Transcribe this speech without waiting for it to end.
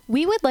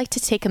We would like to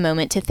take a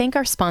moment to thank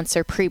our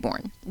sponsor,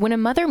 Preborn. When a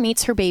mother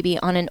meets her baby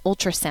on an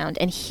ultrasound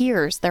and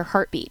hears their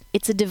heartbeat,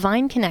 it's a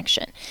divine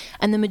connection,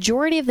 and the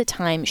majority of the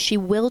time she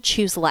will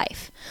choose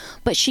life.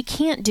 But she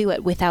can't do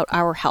it without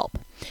our help.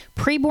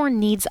 Preborn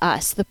needs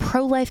us, the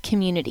pro-life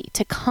community,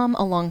 to come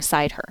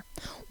alongside her.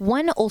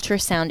 One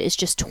ultrasound is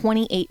just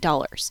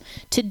 $28.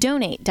 To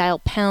donate, dial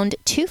pound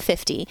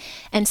 250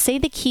 and say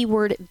the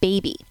keyword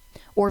baby,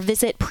 or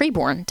visit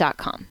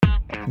preborn.com.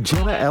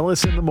 Jenna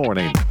Ellis in the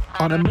morning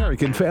on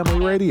American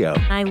Family Radio.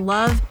 I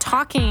love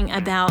talking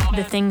about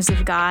the things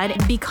of God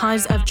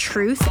because of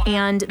truth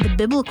and the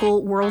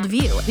biblical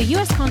worldview. The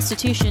U.S.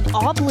 Constitution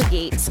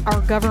obligates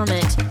our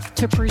government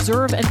to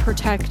preserve and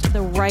protect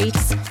the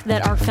rights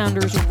that our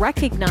founders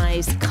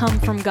recognize come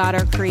from God,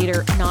 our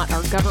Creator, not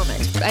our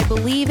government. I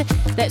believe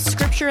that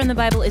Scripture in the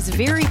Bible is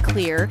very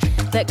clear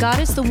that God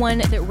is the one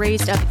that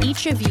raised up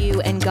each of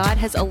you, and God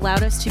has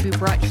allowed us to be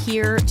brought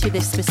here to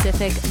this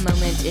specific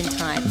moment in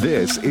time.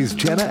 This is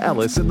Jenna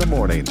Ellis in the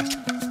morning.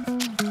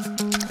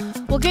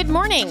 Well, good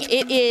morning.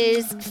 It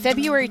is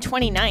February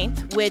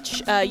 29th,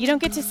 which you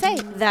don't get to say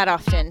that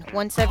often,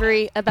 once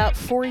every about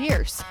 4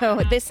 years.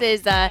 So this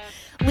is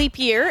leap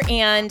year,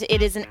 and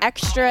it is an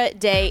extra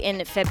day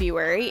in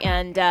February,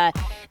 and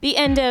the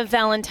end of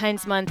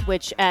Valentine's month,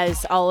 which,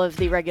 as all of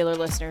the regular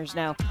listeners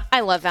know,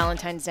 I love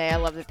Valentine's Day. I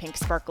love the pink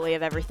sparkly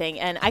of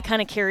everything, and I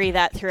kind of carry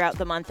that throughout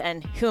the month,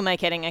 and who am I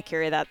kidding? I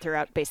carry that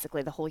throughout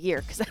basically the whole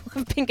year because I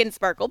love pink and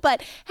sparkle.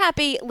 But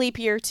happy leap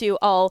year to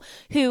all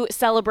who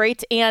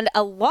celebrate, and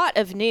a lot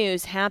of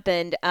news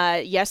happened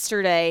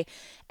yesterday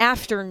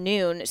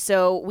afternoon.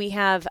 So we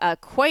have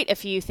quite a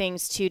few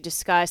things to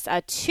discuss.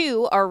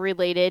 Two are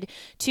related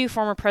to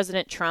former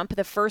President Trump.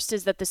 The first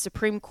is that the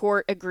Supreme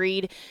Court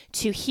agreed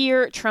to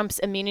hear Trump's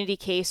immunity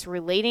case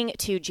relating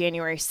to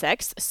January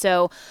 6th.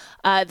 So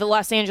the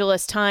Los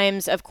Angeles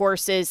Times, of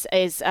course, is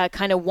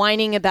kind of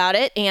whining about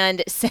it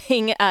and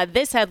saying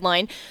this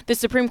headline: the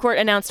Supreme Court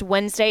announced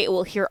Wednesday it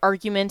will hear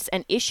arguments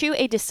and issue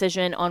a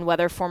decision on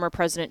whether former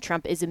President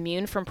Trump is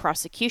immune from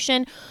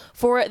prosecution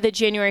for the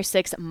January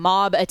 6th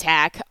mob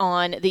attack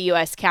on the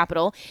U.S.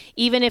 Capitol.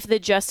 Even if the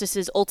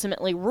justices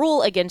ultimately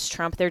rule against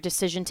Trump, their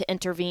decision to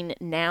intervene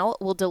now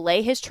will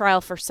delay his trial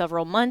for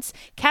several months,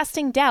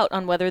 casting doubt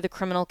on whether the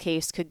criminal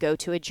case could go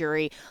to a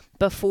jury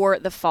before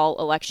the fall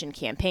election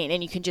campaign.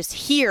 And you can just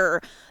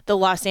hear the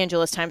Los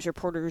Angeles Times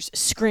reporters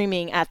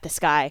screaming at the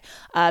sky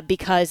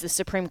because the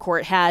Supreme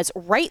Court has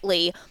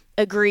rightly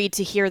agreed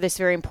to hear this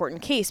very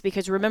important case,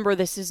 because remember,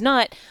 this is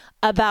not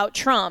about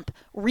Trump,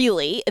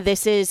 really.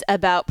 This is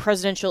about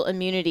presidential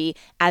immunity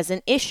as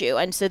an issue.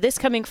 And so this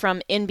coming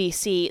from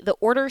NBC, the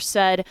order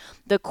said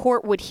the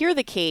court would hear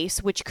the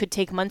case, which could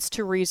take months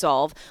to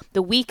resolve,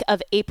 the week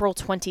of April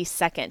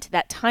 22nd.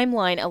 That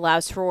timeline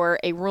allows for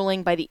a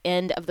ruling by the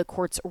end of the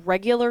court's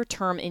regular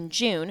term in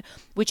June,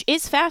 which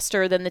is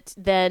faster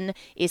than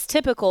is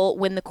typical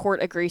when the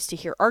court agrees to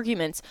hear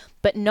arguments,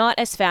 but not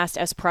as fast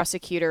as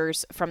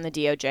prosecutors from the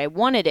DOJ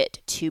wanted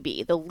it to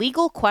be. The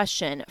legal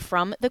question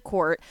from the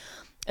court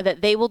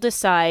that they will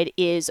decide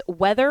is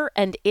whether,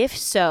 and if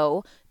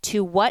so,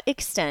 to what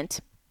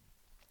extent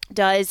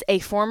does a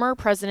former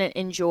president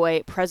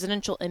enjoy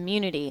presidential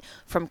immunity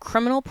from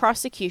criminal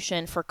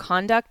prosecution for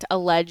conduct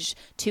alleged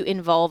to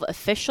involve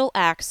official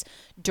acts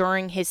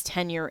during his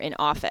tenure in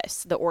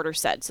office, the order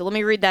said. So let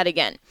me read that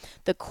again.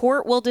 The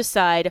court will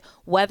decide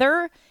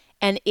whether,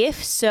 and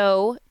if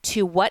so,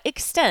 to what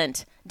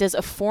extent does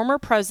a former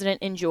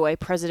president enjoy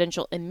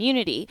presidential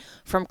immunity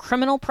from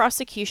criminal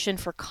prosecution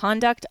for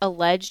conduct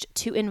alleged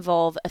to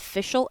involve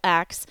official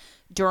acts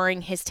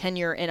during his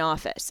tenure in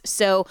office.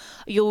 So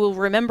you will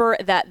remember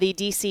that the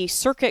D.C.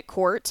 Circuit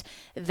Court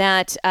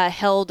that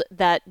held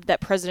that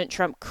President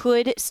Trump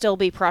could still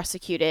be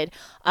prosecuted,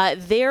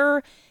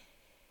 their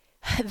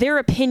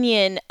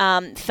opinion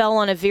fell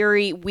on a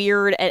very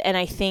weird and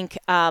I think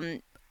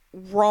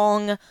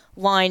wrong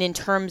line in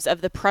terms of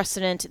the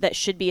precedent that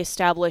should be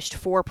established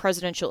for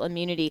presidential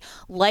immunity.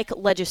 Like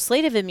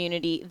legislative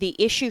immunity, the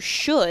issue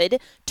should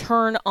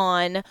turn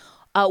on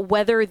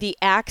whether the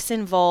acts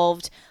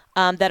involved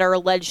that are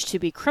alleged to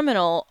be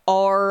criminal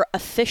are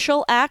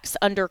official acts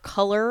under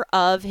color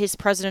of his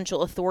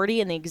presidential authority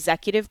in the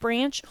executive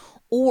branch,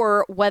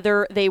 or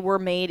whether they were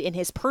made in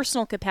his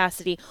personal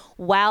capacity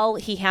while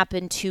he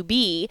happened to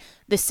be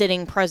the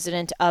sitting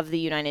president of the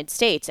United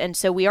States. And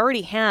so we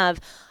already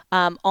have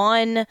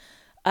on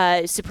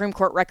Supreme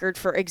Court record,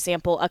 for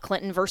example, a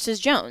Clinton versus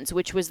Jones,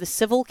 which was the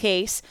civil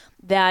case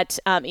that,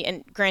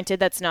 and granted,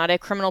 that's not a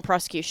criminal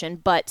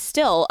prosecution, but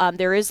still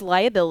there is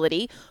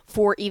liability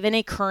for even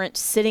a current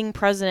sitting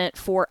president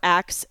for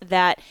acts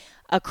that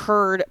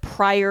occurred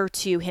prior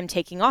to him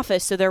taking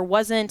office. So there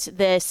wasn't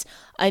this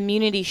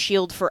immunity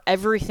shield for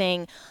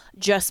everything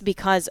just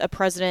because a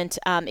president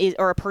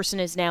or a person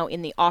is now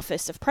in the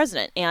office of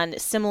president. And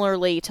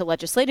similarly to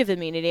legislative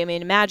immunity, I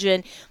mean,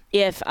 imagine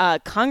if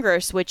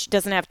Congress, which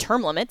doesn't have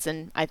term limits,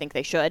 and I think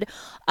they should,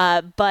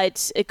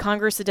 but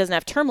Congress that doesn't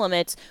have term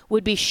limits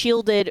would be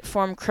shielded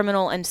from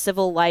criminal and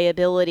civil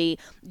liability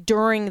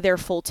during their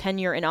full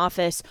tenure in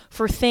office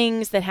for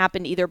things that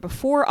happened either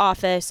before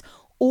office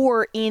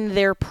or in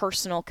their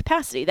personal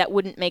capacity. That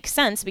wouldn't make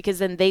sense because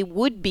then they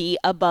would be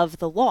above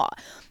the law.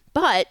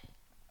 But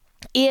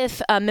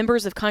if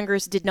members of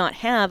Congress did not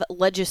have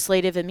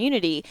legislative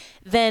immunity,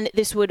 then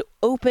this would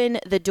open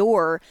the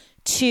door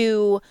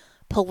to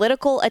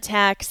political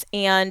attacks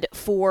and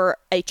for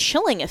a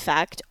chilling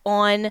effect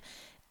on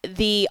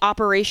the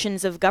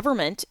operations of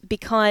government,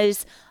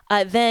 because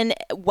then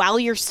while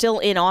you're still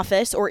in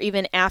office or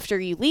even after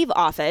you leave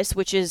office,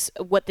 which is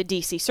what the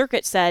D.C.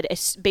 Circuit said,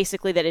 is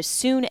basically that as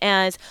soon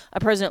as a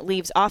president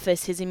leaves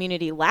office, his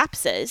immunity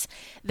lapses,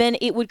 then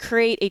it would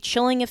create a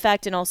chilling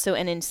effect and also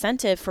an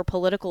incentive for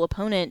political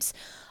opponents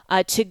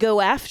to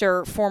go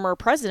after former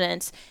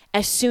presidents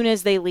as soon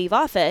as they leave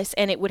office,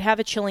 and it would have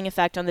a chilling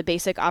effect on the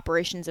basic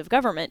operations of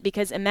government.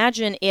 Because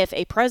imagine if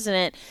a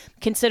president,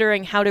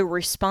 considering how to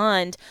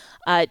respond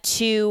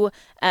to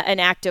an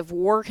act of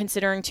war,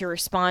 considering to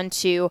respond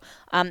to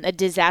a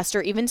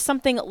disaster, even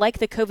something like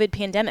the COVID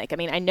pandemic. I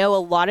mean, I know a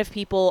lot of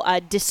people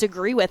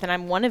disagree with, and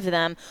I'm one of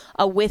them,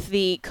 with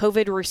the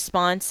COVID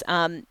response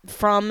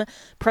from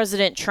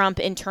President Trump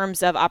in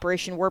terms of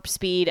Operation Warp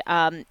Speed.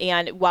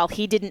 And while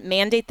he didn't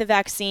mandate the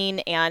vaccine,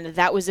 and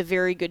that was a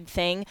very good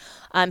thing,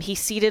 he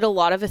ceded a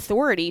lot of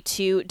authority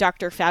to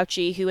Dr.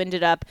 Fauci, who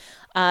ended up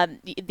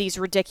these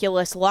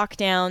ridiculous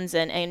lockdowns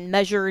and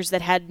measures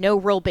that had no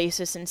real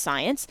basis in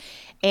science.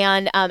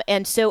 And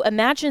so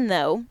imagine,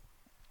 though,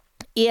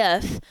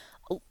 if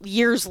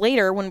years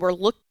later, when we're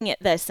looking at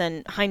this,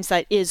 and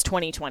hindsight is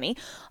 2020,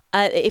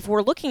 if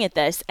we're looking at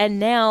this, and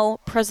now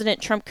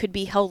President Trump could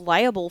be held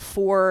liable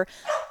for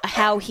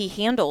how he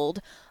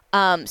handled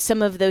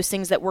some of those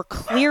things that were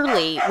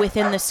clearly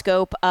within the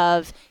scope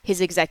of his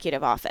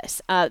executive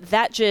office.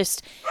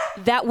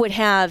 That would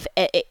have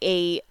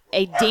a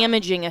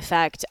damaging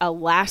effect, a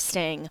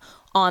lasting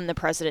on the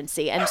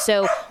presidency. And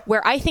so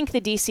where I think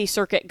the D.C.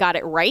 Circuit got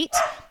it right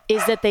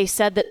is that they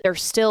said that there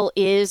still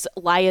is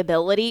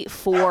liability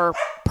for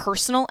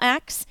personal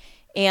acts.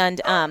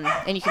 And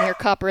you can hear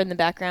Copper in the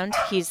background.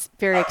 He's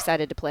very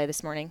excited to play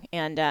this morning.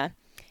 And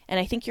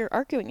I think you're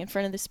arguing in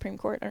front of the Supreme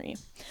Court, aren't you?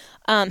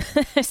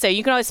 So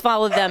you can always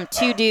follow them,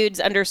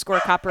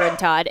 2dudes_Copper and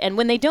Todd. And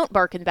when they don't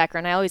bark in the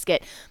background, I always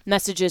get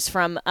messages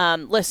from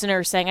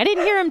listeners saying, I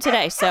didn't hear him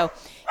today. So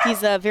he's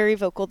very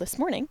vocal this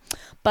morning.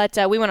 But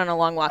we went on a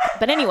long walk.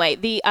 But anyway,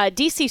 the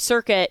D.C.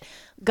 Circuit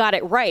got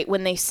it right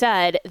when they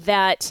said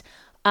that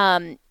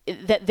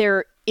that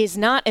there is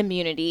not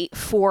immunity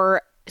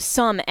for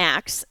some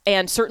acts,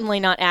 and certainly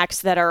not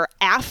acts that are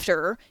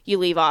after you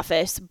leave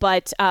office,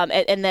 but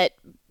and that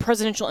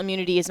presidential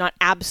immunity is not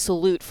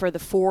absolute for the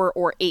 4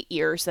 or 8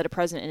 years that a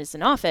president is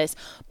in office.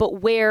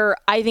 But where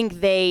I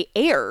think they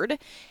erred,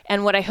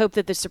 and what I hope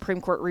that the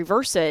Supreme Court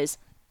reverses,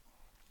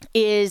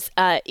 is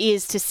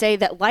to say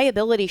that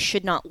liability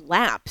should not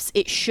lapse.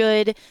 It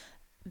should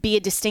be a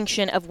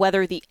distinction of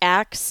whether the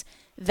acts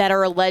that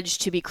are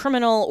alleged to be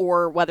criminal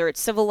or whether it's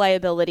civil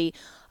liability.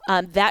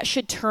 That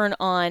should turn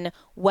on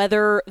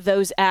whether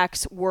those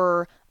acts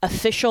were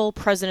official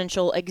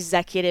presidential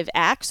executive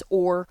acts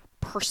or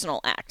personal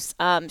acts.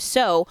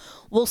 So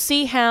we'll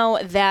see how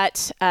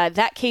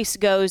that case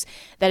goes.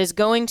 That is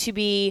going to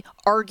be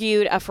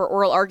argued for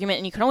oral argument,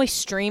 and you can always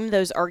stream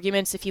those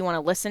arguments if you want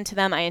to listen to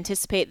them. I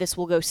anticipate this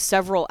will go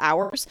several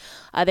hours.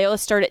 They will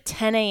start at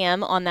 10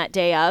 a.m. on that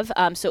day of,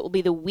 so it will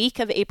be the week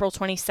of April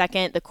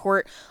 22nd. The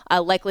court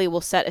likely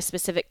will set a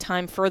specific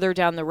time further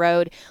down the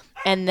road,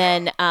 and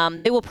then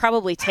they will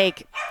probably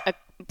take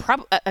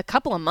a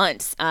couple of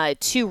months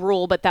to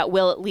rule, but that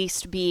will at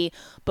least be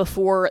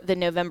before the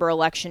November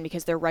election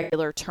because their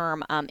regular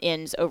term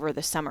ends over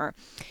the summer.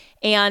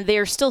 And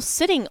they're still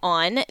sitting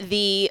on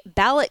the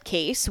ballot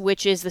case,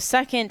 which is the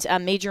second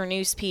major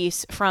news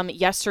piece from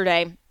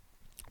yesterday.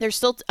 They're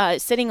still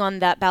sitting on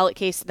that ballot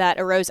case that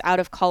arose out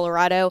of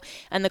Colorado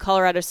and the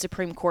Colorado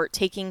Supreme Court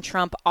taking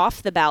Trump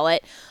off the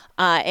ballot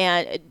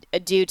and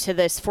due to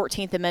this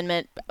 14th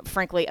Amendment,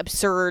 frankly,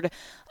 absurd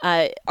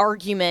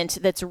argument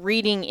that's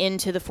reading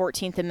into the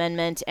 14th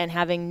Amendment and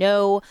having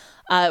no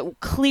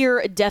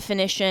clear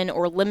definition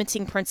or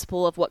limiting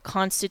principle of what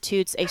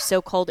constitutes a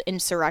so-called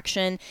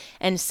insurrection,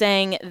 and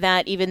saying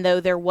that even though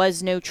there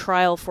was no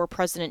trial for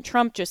President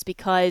Trump, just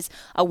because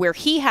where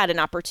he had an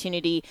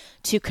opportunity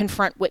to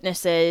confront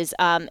witnesses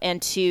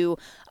and to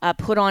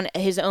put on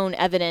his own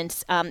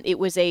evidence, it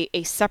was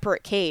a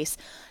separate case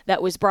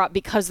that was brought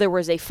because there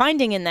was a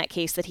finding in that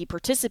case that he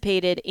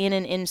participated in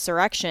an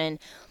insurrection.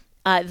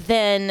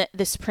 then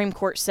the Supreme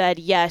Court said,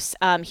 yes,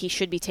 he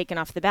should be taken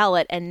off the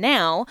ballot. And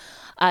now,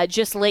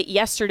 just late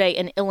yesterday,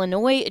 an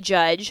Illinois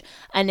judge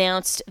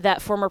announced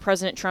that former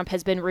President Trump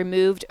has been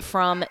removed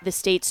from the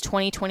state's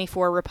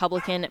 2024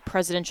 Republican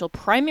presidential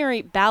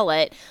primary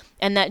ballot.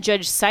 And that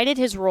judge cited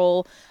his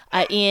role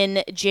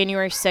in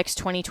January 6,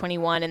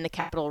 2021 in the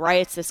Capitol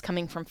riots. This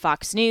coming from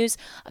Fox News.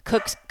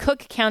 Cook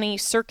County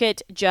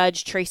Circuit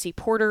Judge Tracy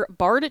Porter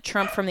barred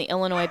Trump from the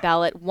Illinois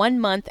ballot 1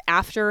 month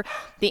after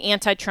the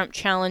anti-Trump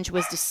challenge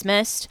was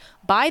dismissed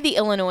by the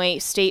Illinois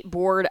State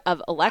Board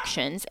of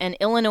Elections. And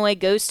Illinois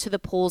goes to the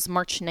polls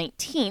March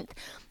 19th.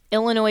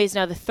 Illinois is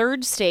now the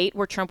third state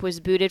where Trump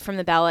was booted from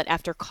the ballot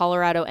after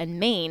Colorado and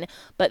Maine.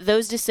 But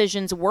those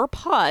decisions were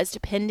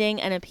paused pending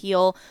an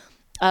appeal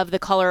of the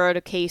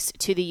Colorado case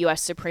to the U.S.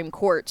 Supreme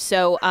Court.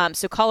 So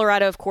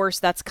Colorado, of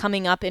course, that's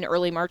coming up in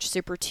early March.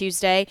 Super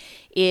Tuesday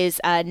is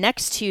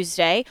next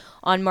Tuesday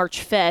on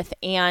March 5th,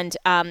 and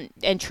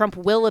Trump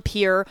will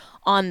appear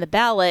on the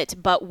ballot.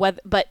 But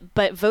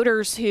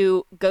voters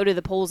who go to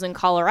the polls in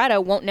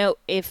Colorado won't know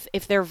if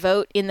their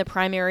vote in the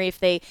primary, if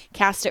they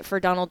cast it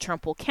for Donald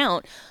Trump, will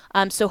count.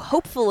 So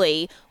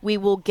hopefully we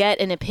will get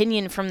an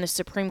opinion from the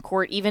Supreme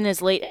Court even as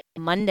late as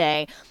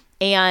Monday.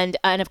 And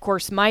of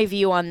course, my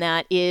view on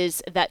that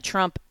is that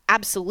Trump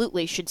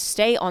absolutely should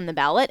stay on the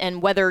ballot.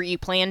 And whether you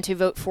plan to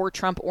vote for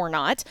Trump or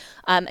not,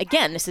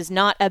 again, this is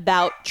not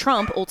about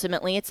Trump.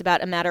 Ultimately, it's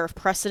about a matter of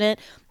precedent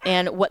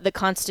and what the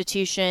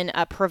Constitution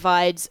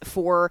provides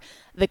for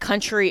the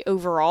country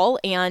overall.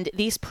 And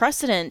these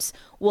precedents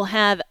will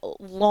have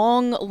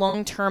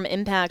long-term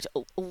impact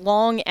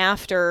long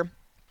after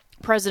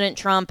President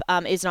Trump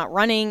is not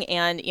running,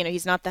 and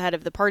he's not the head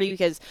of the party,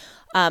 because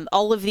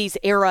all of these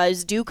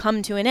eras do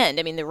come to an end.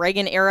 I mean, the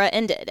Reagan era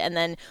ended, and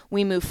then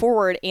we move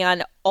forward,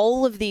 and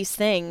all of these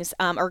things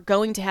are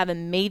going to have a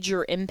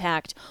major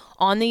impact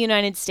on the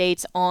United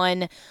States,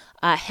 on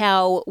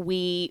how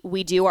we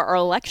do our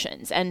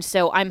elections. And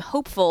so I'm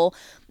hopeful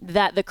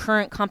that the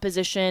current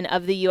composition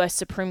of the U.S.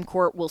 Supreme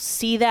Court will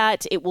see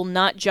that. It will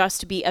not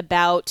just be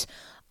about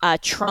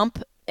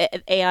Trump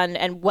and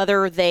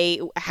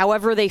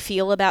however they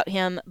feel about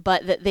him,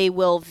 but that they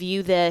will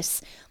view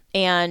this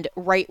and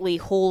rightly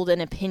hold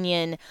an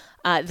opinion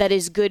that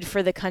is good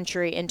for the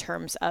country in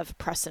terms of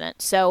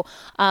precedent. So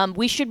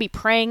we should be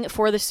praying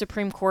for the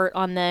Supreme Court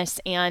on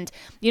this. And,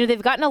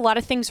 they've gotten a lot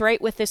of things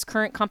right with this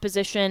current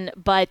composition,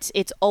 but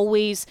it's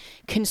always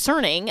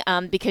concerning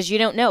because you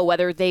don't know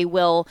whether they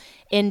will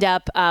end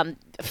up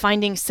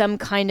finding some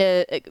kind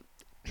of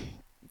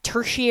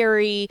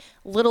tertiary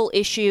little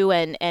issue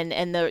and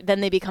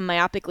then they become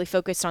myopically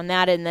focused on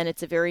that, and then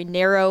it's a very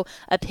narrow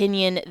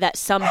opinion that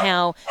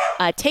somehow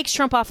takes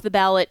Trump off the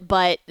ballot,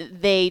 but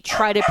they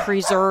try to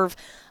preserve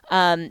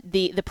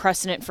the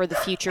precedent for the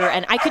future.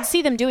 And I could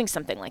see them doing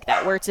something like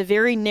that, where it's a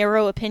very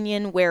narrow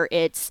opinion, where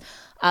it's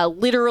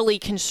literally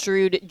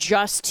construed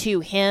just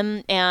to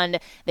him, and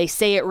they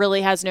say it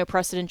really has no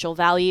precedential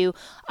value.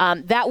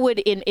 That would,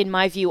 in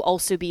my view,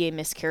 also be a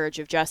miscarriage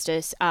of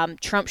justice.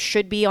 Trump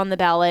should be on the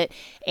ballot,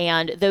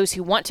 and those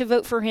who want to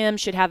vote for him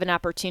should have an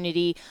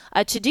opportunity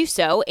to do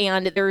so.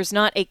 And there's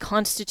not a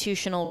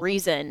constitutional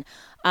reason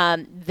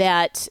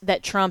that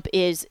Trump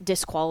is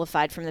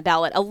disqualified from the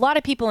ballot. A lot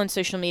of people on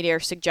social media are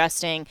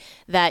suggesting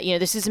that,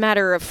 this is a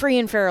matter of free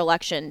and fair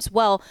elections.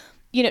 Well,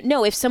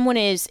 no, if someone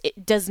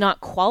does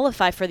not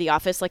qualify for the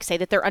office, like say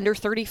that they're under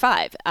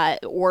 35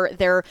 or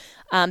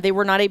they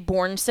were not a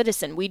born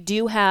citizen, we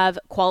do have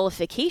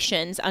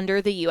qualifications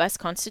under the U.S.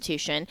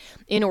 Constitution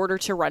in order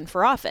to run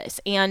for office.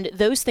 And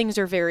those things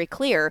are very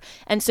clear.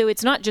 And so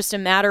it's not just a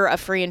matter of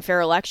free and fair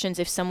elections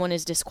if someone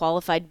is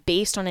disqualified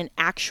based on an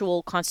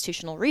actual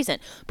constitutional reason.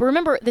 But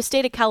remember, the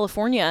state of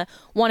California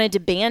wanted to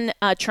ban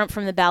Trump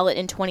from the ballot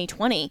in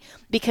 2020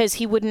 because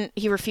he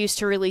refused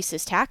to release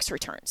his tax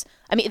returns.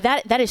 I mean,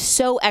 that is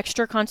so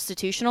extra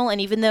constitutional.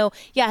 And even though,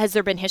 has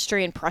there been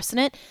history and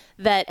precedent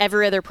that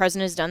every other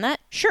president has done that?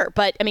 Sure.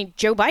 But I mean,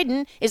 Joe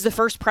Biden is the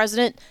first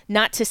president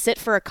not to sit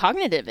for a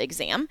cognitive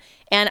exam.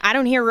 And I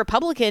don't hear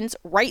Republicans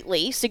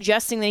rightly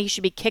suggesting that he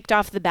should be kicked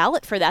off the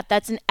ballot for that.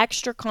 That's an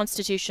extra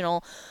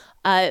constitutional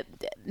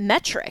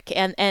metric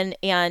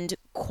and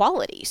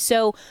quality.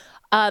 So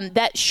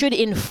that should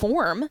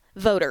inform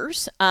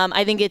voters.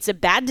 I think it's a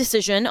bad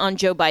decision on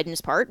Joe Biden's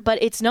part, but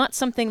it's not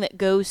something that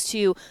goes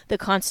to the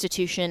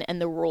Constitution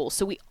and the rules.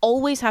 So we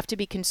always have to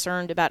be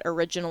concerned about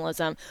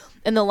originalism.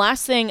 And the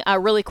last thing,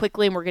 really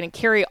quickly, and we're going to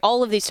carry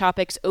all of these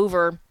topics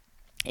over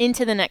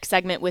into the next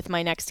segment with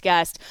my next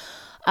guest.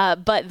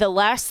 But the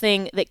last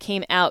thing that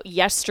came out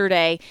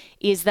yesterday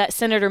is that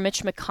Senator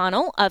Mitch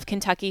McConnell of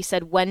Kentucky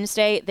said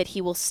Wednesday that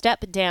he will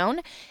step down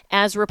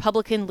as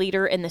Republican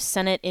leader in the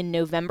Senate in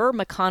November.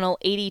 McConnell,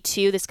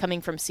 82, this coming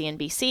from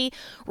CNBC,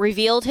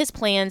 revealed his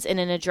plans in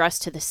an address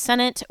to the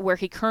Senate, where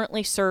he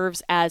currently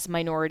serves as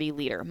minority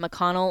leader.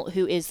 McConnell,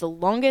 who is the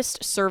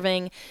longest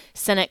serving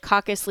Senate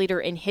caucus leader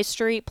in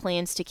history,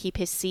 plans to keep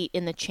his seat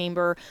in the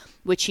chamber,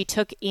 which he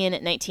took in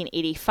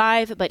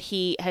 1985, but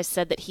he has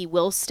said that he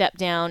will step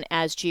down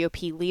as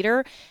GOP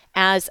leader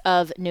as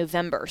of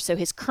November. So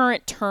his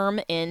current term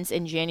ends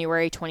in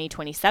January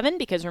 2027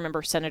 because,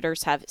 remember,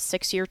 senators have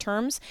 6-year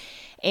terms.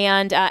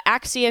 And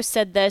Axios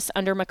said this: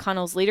 under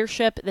McConnell's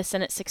leadership, the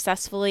Senate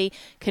successfully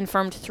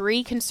confirmed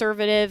 3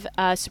 conservative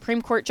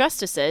Supreme Court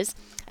justices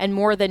and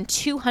more than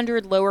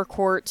 200 lower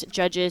court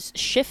judges,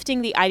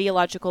 shifting the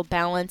ideological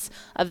balance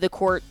of the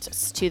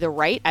courts to the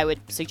right. I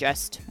would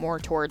suggest more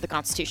toward the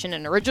Constitution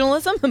and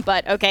originalism,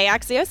 but okay,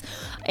 Axios.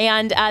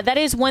 And that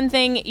is one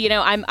thing,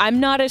 I'm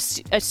not a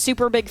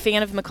super big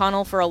fan of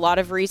McConnell for a lot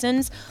of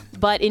reasons,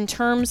 but in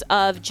terms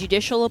of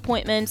judicial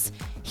appointments,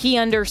 he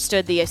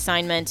understood the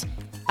assignment.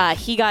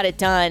 He got it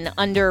done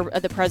under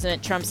the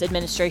President Trump's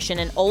administration,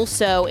 and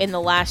also in the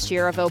last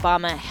year of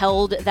Obama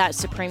held that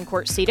Supreme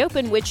Court seat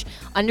open, which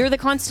under the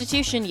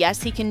Constitution,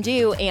 yes, he can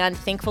do. And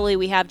thankfully,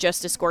 we have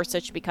Justice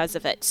Gorsuch because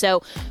of it.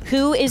 So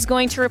who is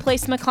going to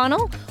replace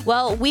McConnell?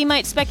 Well, we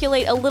might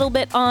speculate a little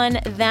bit on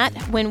that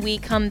when we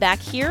come back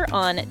here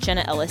on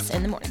Jenna Ellis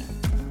in the Morning.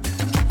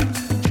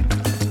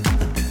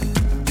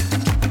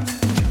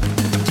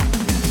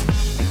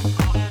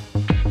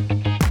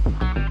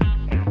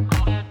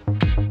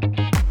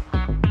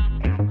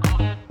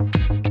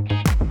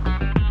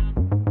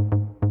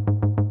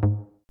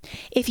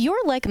 If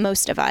you're like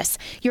most of us,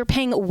 you're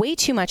paying way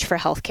too much for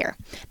healthcare.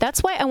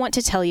 That's why I want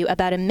to tell you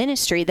about a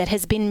ministry that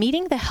has been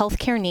meeting the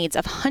healthcare needs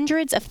of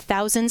hundreds of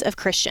thousands of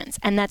Christians,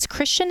 and that's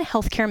Christian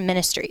Healthcare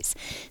Ministries,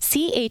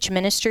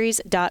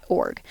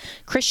 chministries.org.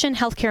 Christian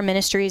Healthcare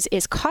Ministries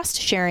is cost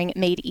sharing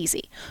made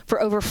easy.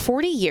 For over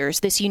 40 years,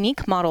 this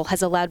unique model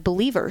has allowed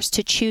believers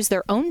to choose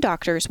their own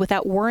doctors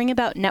without worrying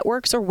about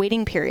networks or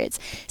waiting periods,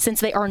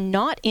 since they are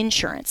not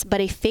insurance,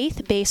 but a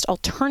faith-based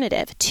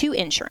alternative to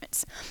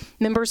insurance.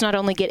 Members not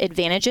only get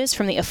advantages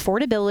from the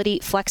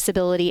affordability,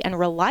 flexibility, and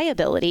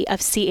reliability of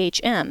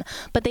CHM,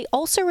 but they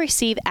also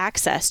receive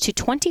access to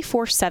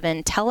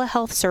 24/7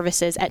 telehealth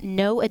services at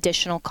no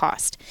additional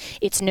cost.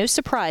 It's no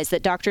surprise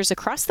that doctors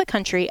across the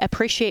country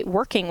appreciate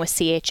working with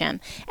CHM,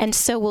 and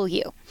so will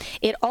you.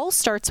 It all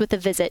starts with a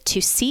visit to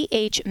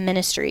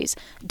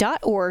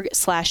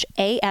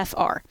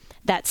chministries.org/AFR.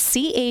 That's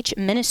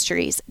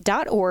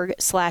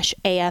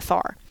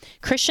chministries.org/AFR.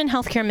 Christian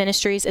Healthcare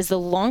Ministries is the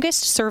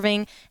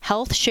longest-serving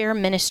health share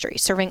ministry,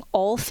 serving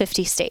all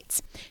 50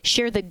 states.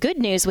 Share the good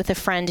news with a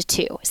friend,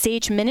 too.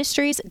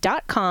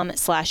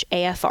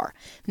 chministries.com/AFR.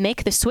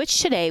 Make the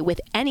switch today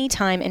with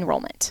anytime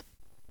enrollment.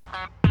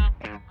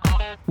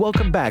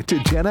 Welcome back to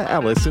Jenna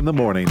Ellis in the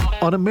Morning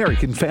on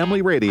American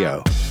Family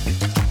Radio.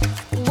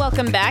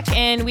 Welcome back,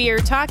 and we are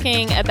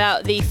talking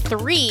about the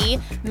 3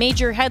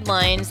 major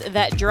headlines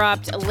that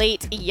dropped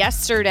late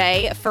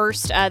yesterday.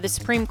 First, the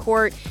Supreme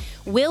Court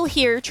will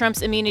hear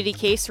Trump's immunity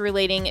case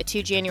relating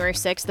to January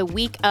 6th, the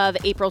week of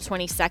April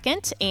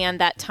 22nd, and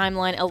that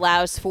timeline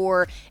allows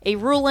for a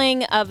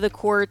ruling of the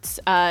courts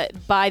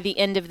by the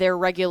end of their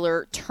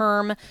regular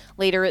term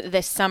later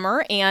this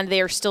summer, and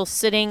they are still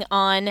sitting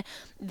on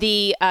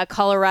the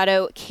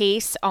Colorado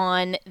case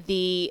on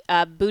the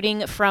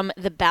booting from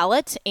the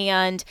ballot.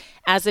 And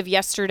as of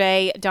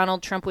yesterday,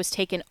 Donald Trump was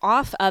taken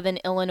off of an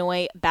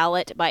Illinois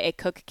ballot by a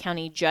Cook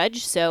County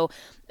judge. So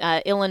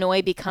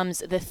Illinois becomes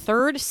the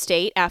 3rd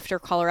state after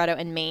Colorado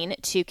and Maine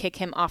to kick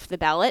him off the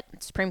ballot.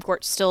 Supreme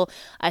Court still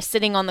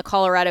sitting on the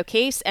Colorado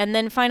case. And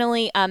then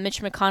finally,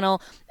 Mitch McConnell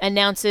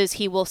announces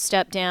he will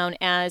step down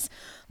as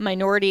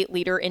minority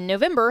leader in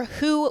November.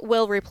 Who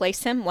will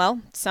replace him?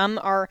 Well, some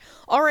are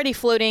already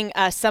floating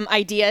some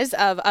ideas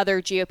of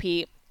other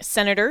GOP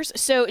senators.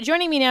 So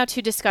joining me now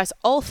to discuss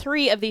all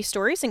 3 of these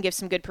stories and give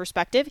some good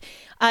perspective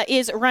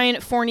is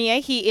Ryan Fournier.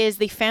 He is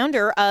the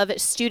founder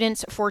of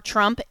Students for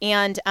Trump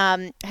and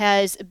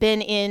has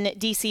been in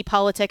D.C.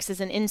 politics as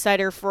an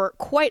insider for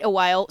quite a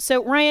while.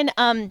 So Ryan,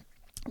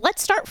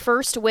 let's start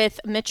first with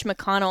Mitch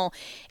McConnell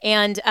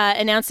and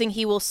announcing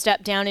he will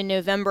step down in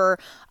November.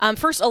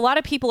 First, a lot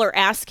of people are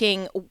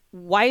asking,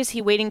 why is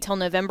he waiting till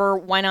November?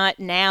 Why not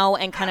now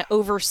and kind of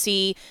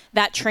oversee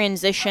that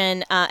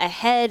transition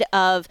ahead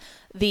of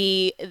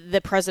the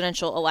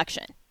presidential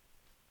election?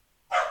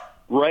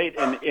 Right,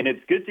 and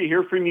it's good to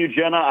hear from you,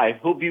 Jenna. I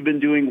hope you've been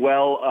doing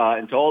well.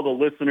 And to all the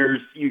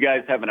listeners, you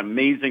guys have an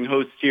amazing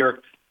host here.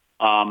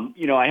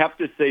 I have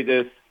to say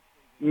this.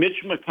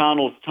 Mitch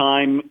McConnell's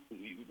time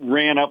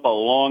ran up a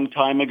long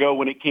time ago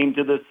when it came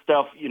to this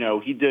stuff.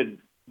 He did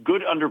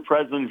good under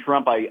President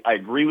Trump. I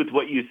agree with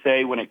what you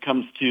say when it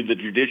comes to the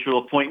judicial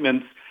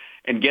appointments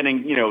and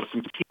getting,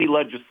 some key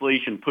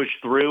legislation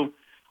pushed through.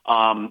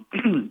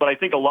 But I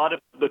think a lot of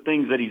the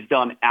things that he's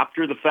done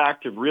after the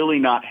fact have really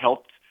not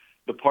helped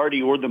the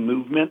party or the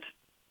movement,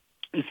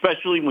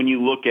 especially when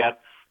you look at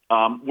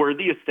where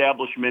the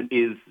establishment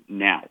is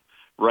now,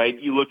 right?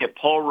 You look at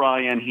Paul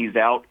Ryan, he's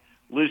out.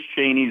 Liz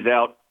Cheney's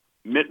out.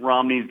 Mitt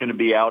Romney's going to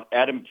be out.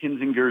 Adam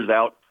Kinzinger's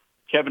out.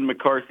 Kevin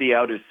McCarthy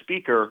out as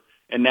Speaker,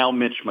 and now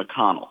Mitch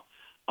McConnell.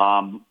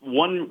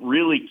 One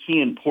really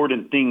key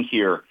important thing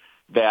here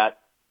that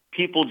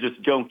people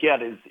just don't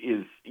get is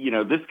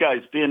this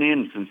guy's been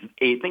in since,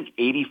 I think,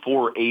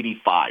 84,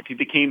 85. He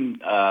became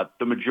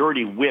the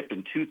majority whip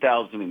in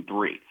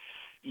 2003.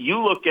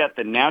 You look at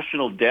the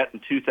national debt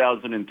in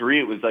 2003,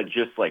 it was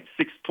just like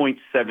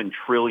 $6.7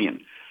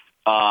 trillion.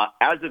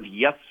 As of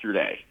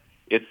yesterday,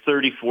 it's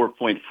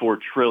 $34.4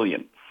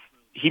 trillion.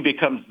 He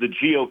becomes the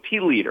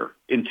GOP leader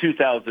in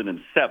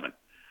 2007.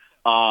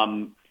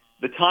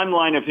 The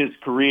timeline of his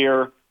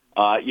career,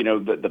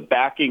 the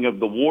backing of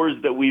the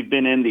wars that we've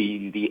been in,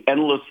 the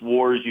endless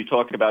wars. You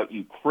talk about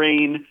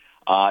Ukraine.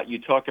 You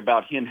talk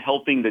about him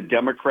helping the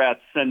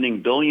Democrats,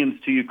 sending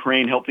billions to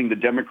Ukraine, helping the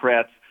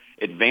Democrats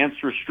advance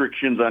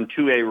restrictions on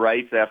 2A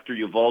rights after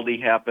Uvalde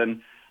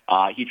happened.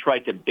 He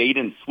tried to bait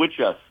and switch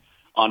us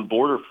on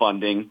border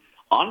funding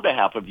on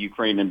behalf of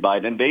Ukraine and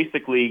Biden.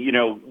 Basically,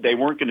 they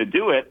weren't going to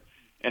do it.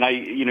 And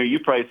you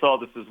probably saw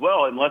this as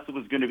well, unless it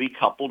was going to be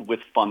coupled with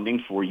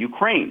funding for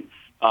Ukraine.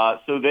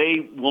 So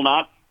they will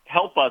not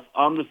help us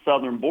on the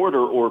southern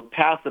border or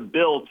pass a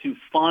bill to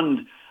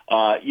fund,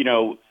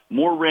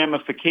 more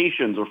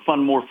ramifications or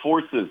fund more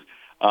forces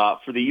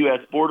for the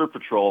U.S. Border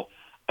Patrol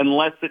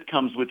unless it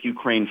comes with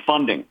Ukraine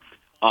funding.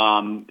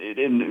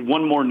 And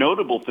one more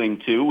notable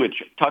thing, too,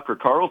 which Tucker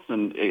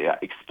Carlson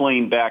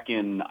explained back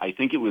in, I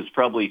think it was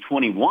probably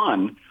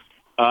 21,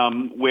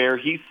 where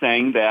he's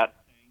saying that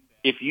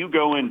if you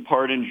go and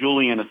pardon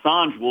Julian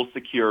Assange, we'll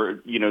secure,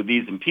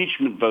 these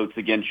impeachment votes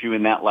against you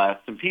in that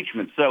last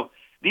impeachment. So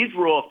these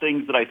were all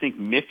things that I think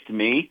miffed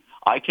me.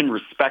 I can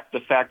respect the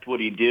fact what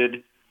he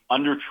did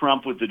under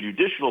Trump with the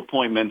judicial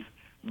appointments,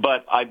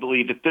 but I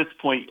believe at this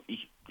point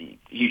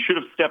he should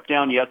have stepped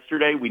down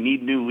yesterday. We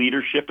need new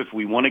leadership if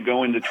we want to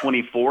go into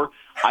 24.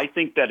 I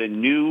think that a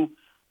new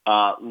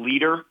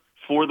leader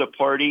for the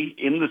party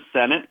in the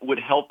Senate would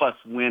help us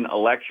win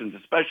elections,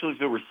 especially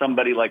if it were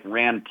somebody like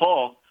Rand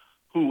Paul,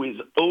 who is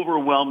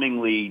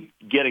overwhelmingly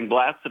getting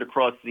blasted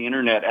across the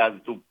internet as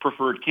the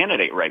preferred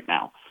candidate right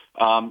now.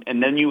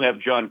 And then you have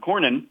John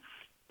Cornyn,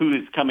 who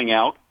is coming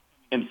out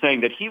and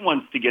saying that he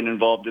wants to get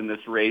involved in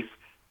this race.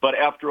 But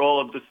after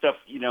all of the stuff,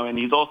 and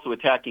he's also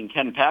attacking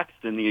Ken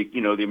Paxton,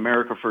 the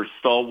America First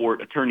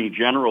stalwart attorney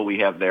general we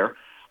have there,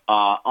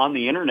 on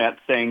the internet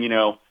saying,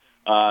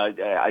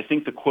 I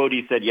think the quote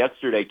he said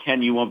yesterday,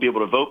 Ken, you won't be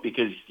able to vote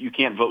because you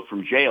can't vote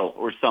from jail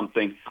or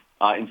something,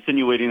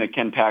 insinuating that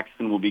Ken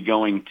Paxton will be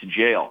going to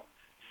jail.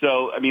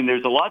 So,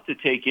 there's a lot to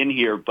take in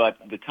here, but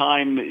the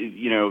time,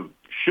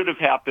 should have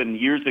happened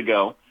years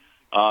ago.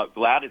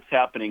 Glad it's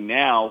happening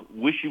now.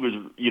 Wish he was,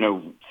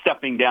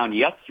 stepping down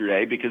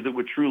yesterday because it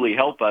would truly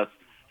help us.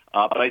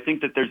 But I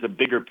think that there's a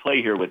bigger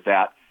play here with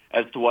that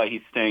as to why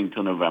he's staying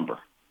till November.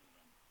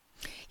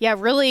 Yeah,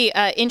 really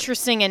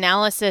interesting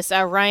analysis.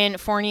 Ryan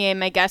Fournier,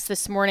 my guest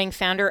this morning,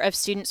 founder of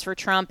Students for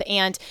Trump.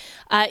 And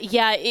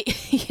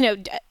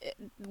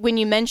when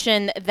you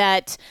mention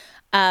that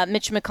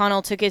Mitch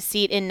McConnell took his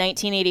seat in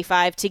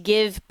 1985, to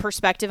give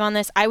perspective on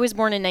this, I was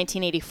born in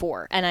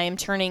 1984 and I am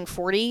turning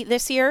 40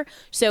 this year.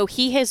 So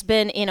he has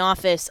been in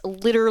office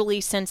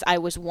literally since I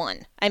was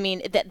one.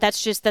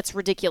 That's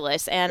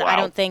ridiculous. And wow. I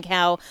don't think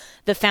how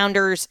the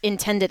founders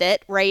intended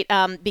it, right?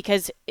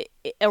 Because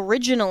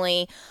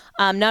originally,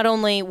 not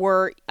only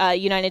were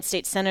United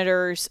States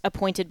senators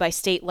appointed by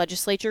state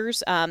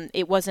legislatures,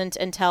 it wasn't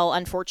until,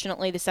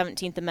 unfortunately, the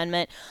 17th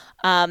Amendment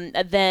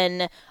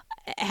then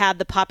had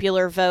the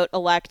popular vote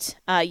elect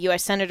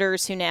U.S.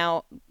 senators who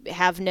now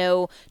have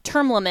no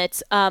term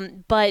limits.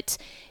 But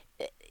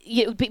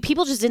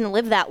people just didn't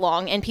live that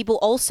long, and people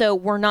also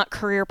were not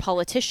career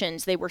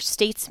politicians. They were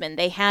statesmen.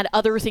 They had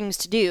other things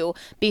to do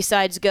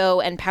besides go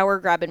and power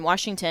grab in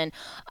Washington.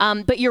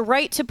 But you're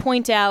right to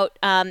point out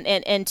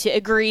and to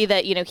agree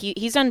that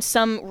he's done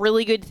some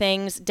really good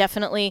things.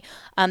 Definitely,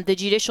 the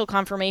judicial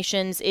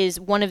confirmations is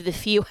one of the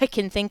few I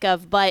can think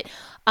of. But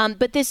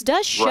this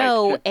does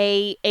show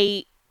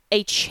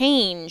a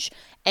change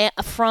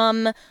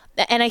from,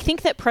 and I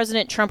think that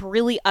President Trump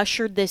really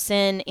ushered this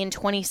in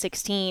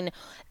 2016,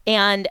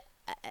 and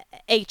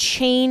a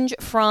change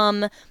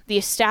from the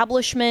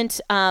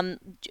establishment, kind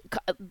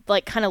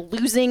of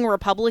losing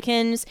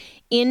Republicans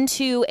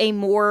into a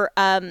more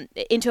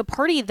into a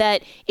party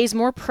that is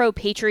more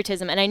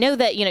pro-patriotism. And I know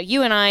that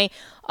you and I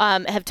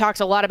have talked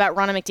a lot about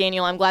Ronna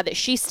McDaniel. I'm glad that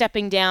she's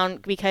stepping down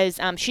because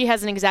she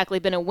hasn't exactly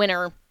been a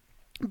winner.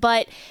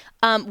 But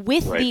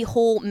with the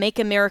whole Make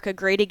America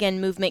Great Again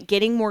movement,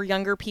 getting more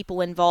younger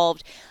people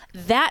involved,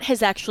 that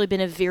has actually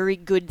been a very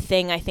good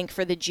thing, I think,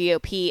 for the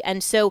GOP.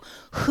 And so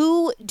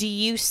who do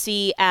you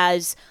see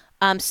as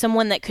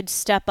someone that could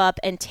step up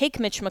and take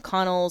Mitch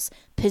McConnell's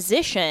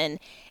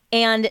position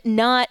and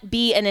not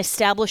be an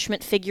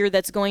establishment figure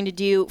that's going to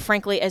do,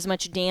 frankly, as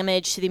much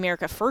damage to the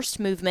America First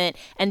movement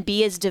and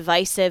be as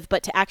divisive,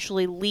 but to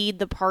actually lead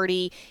the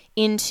party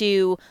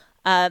into,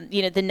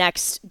 the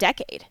next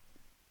decade?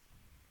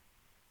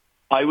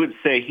 I would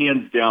say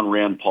hands down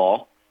Rand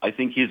Paul. I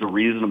think he's a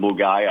reasonable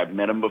guy. I've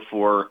met him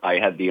before. I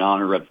had the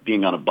honor of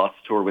being on a bus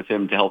tour with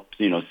him to help,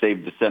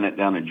 save the Senate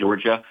down in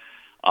Georgia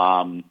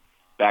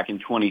back in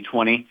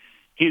 2020.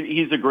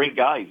 He's a great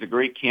guy. He's a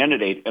great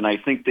candidate. And I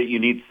think that you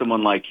need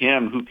someone like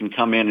him who can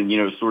come in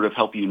and, sort of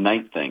help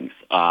unite things.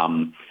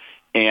 And,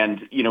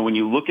 when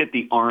you look at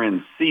the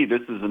RNC,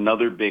 this is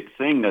another big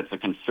thing that's a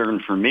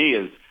concern for me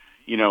is,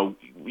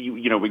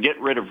 we get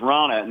rid of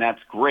Ronna, and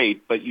that's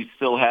great, but you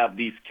still have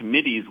these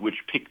committees which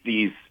pick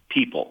these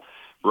people,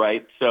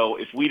 right? So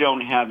if we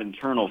don't have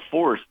internal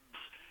force,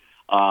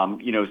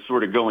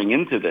 sort of going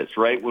into this,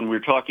 right, when we're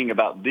talking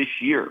about this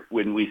year,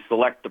 when we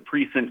select the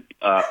precinct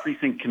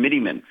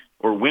committeemen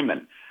or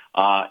women,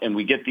 and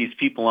we get these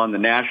people on the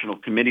national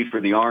committee for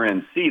the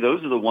RNC,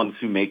 those are the ones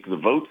who make the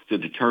votes to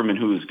determine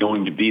who is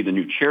going to be the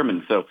new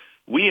chairman. So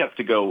we have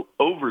to go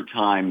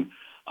overtime,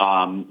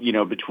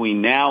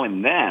 between now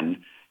and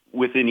then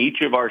within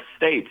each of our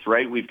states,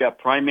 right? We've got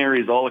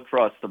primaries all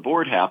across the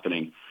board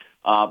happening,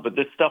 but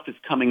this stuff is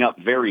coming up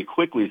very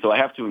quickly. So I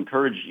have to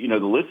encourage, the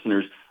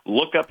listeners,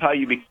 look up how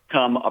you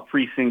become a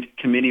precinct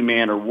committee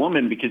man or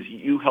woman, because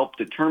you help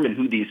determine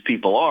who these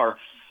people are.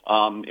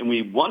 And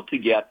we want to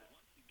get,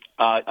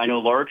 I know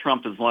Laura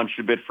Trump has launched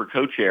a bid for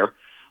co-chair.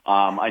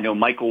 I know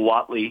Michael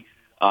Whatley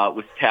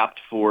was tapped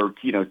for,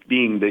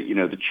 being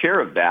the chair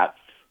of that.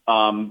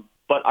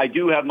 But I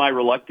do have my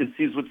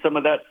reluctancies with some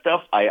of that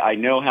stuff. I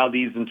know how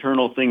these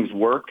internal things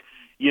work.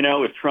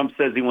 If Trump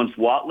says he wants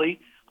Whatley,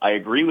 I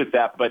agree with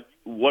that. But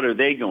what are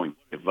they going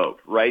to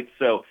vote, right?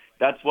 So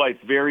that's why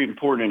it's very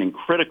important and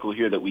critical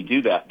here that we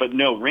do that. But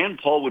no, Rand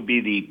Paul would be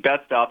the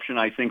best option,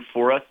 I think,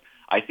 for us.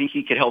 I think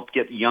he could help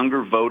get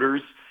younger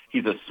voters.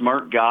 He's a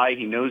smart guy.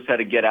 He knows how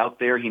to get out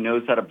there. He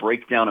knows how to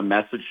break down a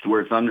message to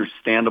where it's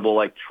understandable,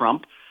 like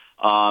Trump.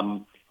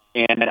 And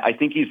I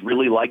think he's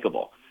really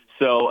likable.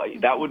 So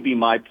that would be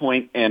my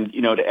point. And,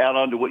 to add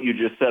on to what you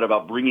just said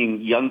about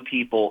bringing young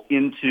people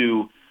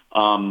into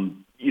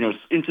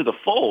the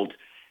fold,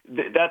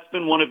 that's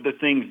been one of the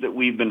things that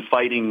we've been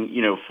fighting,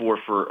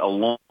 for a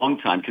long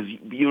time, because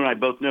you and I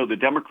both know the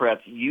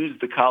Democrats use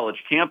the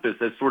college campus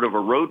as sort of a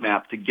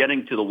roadmap to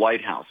getting to the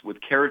White House with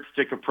carrot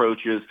stick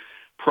approaches,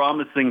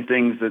 promising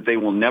things that they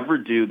will never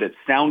do, that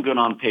sound good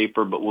on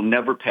paper but will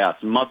never pass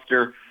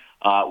muster,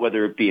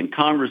 whether it be in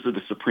Congress or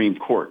the Supreme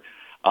Court.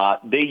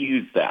 They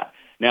use that.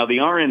 Now, the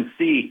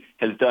RNC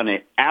has done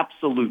an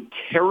absolute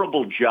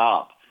terrible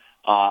job,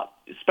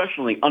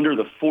 especially under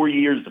the 4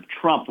 years of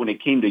Trump when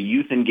it came to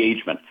youth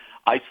engagement.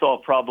 I saw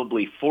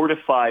probably 4 to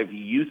 5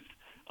 youth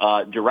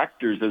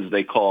directors, as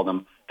they call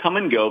them, come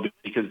and go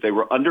because they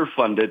were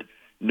underfunded.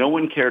 No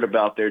one cared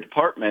about their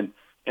department.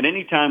 And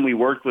anytime we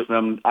worked with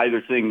them,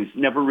 either things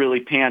never really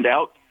panned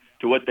out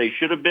to what they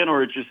should have been,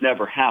 or it just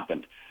never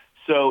happened.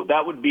 So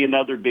that would be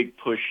another big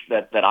push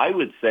that I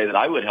would say that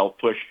I would help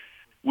push,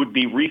 would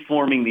be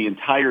reforming the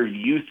entire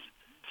youth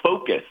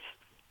focus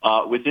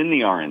within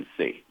the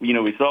RNC.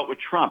 We saw it with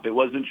Trump. It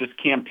wasn't just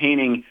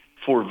campaigning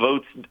for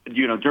votes,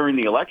 during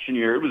the election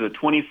year. It was a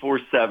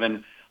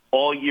 24/7,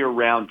 all year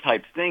round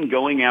type thing,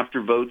 going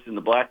after votes in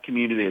the Black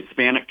community, the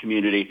Hispanic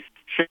community,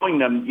 showing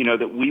them,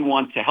 that we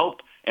want to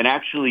help and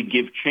actually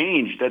give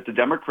change that the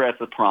Democrats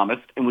have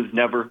promised and was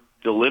never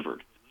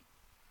delivered.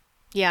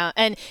 Yeah.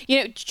 And,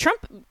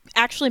 Trump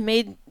actually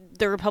made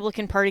the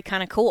Republican Party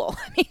kind of cool.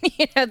 I mean,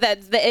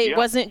 it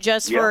wasn't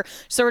just for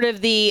sort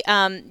of the,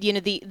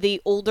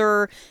 the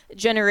older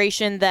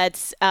generation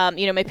that's,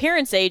 my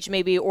parents' age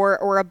maybe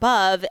or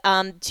above,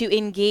 to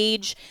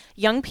engage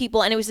young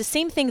people. And it was the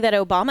same thing that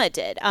Obama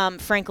did,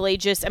 frankly,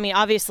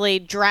 obviously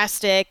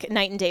drastic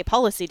night and day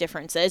policy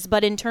differences,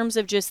 but in terms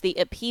of just the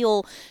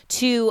appeal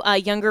to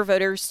younger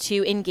voters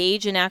to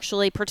engage and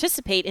actually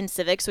participate in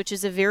civics, which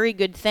is a very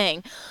good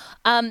thing.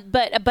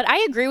 But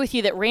I agree with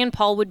you that Rand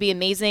Paul would be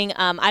amazing.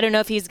 I don't know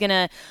if he's going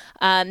to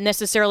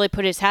necessarily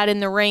put his hat in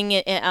the ring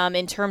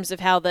in terms of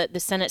how the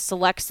Senate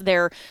selects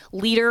their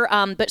leader.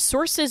 But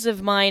sources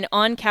of mine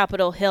on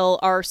Capitol Hill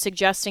are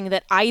suggesting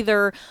that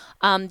either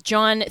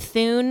John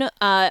Thune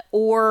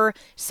or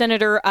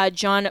Senator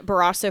John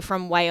Barrasso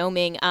from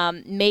Wyoming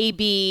may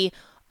be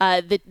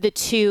the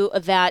two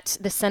that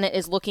the Senate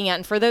is looking at.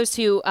 And for those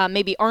who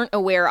maybe aren't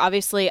aware,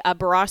 obviously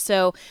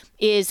Barrasso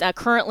is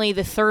currently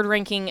the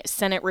third-ranking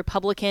Senate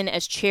Republican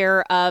as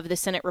chair of the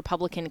Senate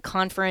Republican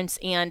Conference,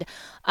 and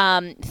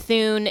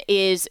Thune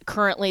is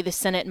currently the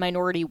Senate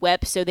Minority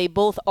Whip. So they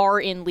both are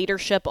in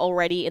leadership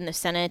already in the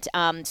Senate.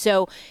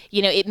 So,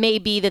 it may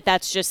be that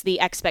that's just the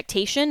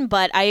expectation,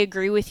 but I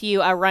agree with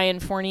you,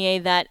 Ryan Fournier,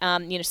 that,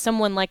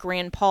 someone like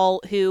Rand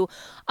Paul, who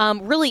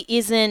really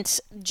isn't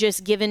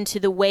just given to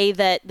the way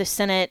that the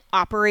Senate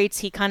operates.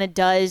 He kind of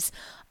does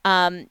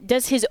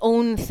his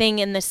own thing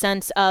in the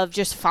sense of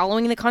just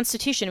following the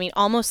Constitution. I mean,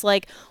 almost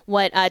like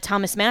what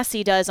Thomas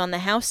Massie does on the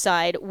House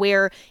side,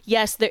 where,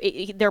 yes,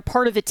 they're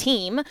part of a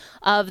team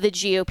of the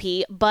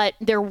GOP, but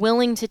they're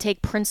willing to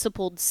take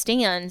principled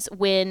stands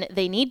when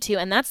they need to.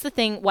 And that's the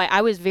thing why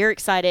I was very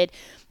excited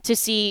to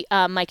see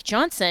Mike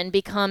Johnson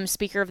become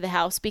Speaker of the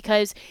House,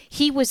 because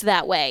he was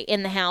that way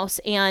in the House.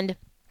 And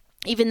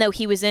even though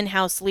he was in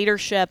House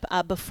leadership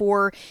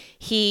before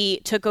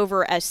he took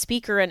over as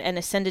Speaker and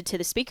ascended to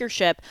the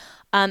speakership,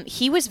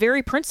 he was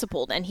very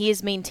principled, and he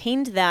has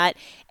maintained that.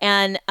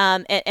 And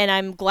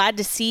I'm glad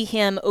to see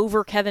him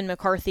over Kevin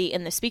McCarthy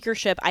in the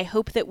speakership. I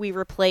hope that we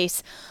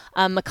replace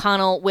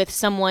McConnell with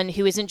someone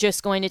who isn't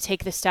just going to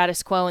take the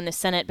status quo in the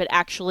Senate, but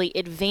actually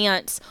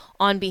advance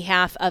on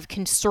behalf of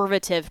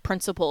conservative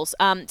principles.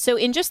 So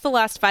in just the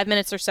last 5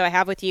 minutes or so I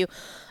have with you,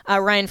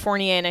 Ryan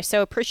Fournier, and I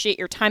so appreciate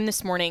your time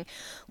this morning.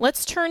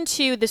 Let's turn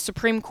to the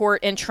Supreme Court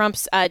and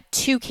Trump's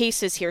two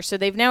cases here. So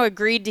they've now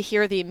agreed to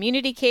hear the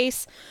immunity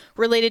case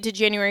related to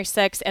January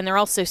 6th, and they're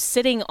also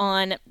sitting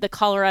on the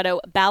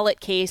Colorado ballot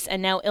case.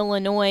 And now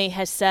Illinois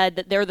has said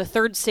that they're the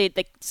third state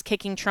that's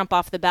kicking Trump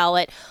off the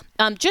ballot.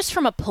 Just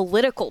from a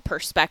political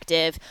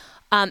perspective,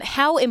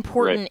 how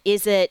important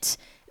is it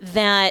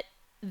that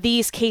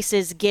these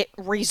cases get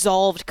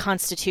resolved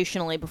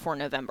constitutionally before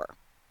November?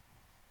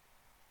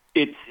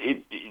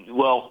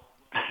 Well,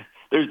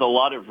 there's a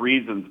lot of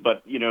reasons,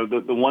 but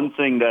the one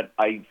thing that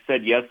I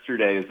said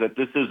yesterday is that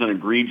this is an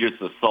egregious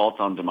assault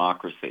on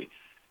democracy.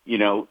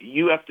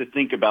 You have to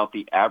think about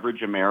the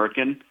average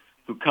American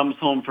who comes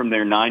home from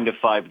their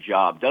 9-to-5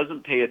 job,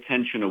 doesn't pay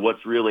attention to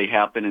what's really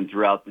happening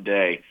throughout the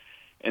day,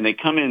 and they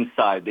come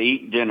inside, they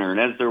eat dinner, and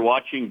as they're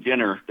watching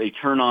dinner, they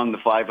turn on the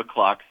 5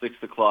 o'clock, 6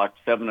 o'clock,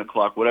 7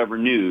 o'clock, whatever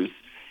news,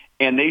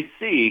 and they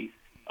see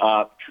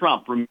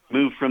Trump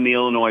removed from the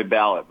Illinois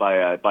ballot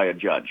by a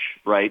judge,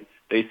 right?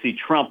 They see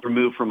Trump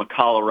removed from a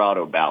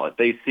Colorado ballot.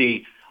 They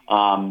see,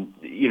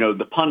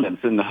 the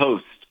pundits and the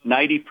hosts.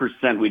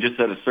 90%, we just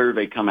had a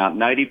survey come out,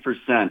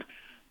 90%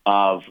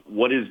 of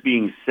what is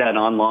being said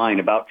online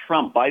about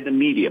Trump by the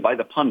media, by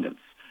the pundits,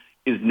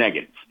 is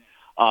negative.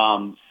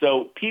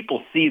 So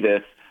people see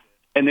this,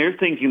 and they're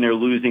thinking they're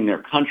losing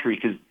their country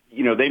because,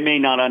 they may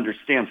not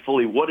understand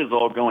fully what is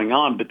all going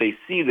on, but they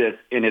see this,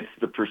 and it's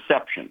the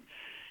perception.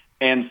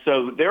 And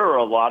so there are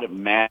a lot of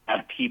mad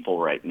people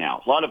right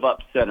now, a lot of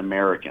upset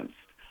Americans.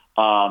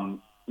 Now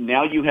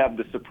you have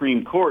the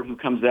Supreme Court who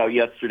comes out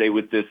yesterday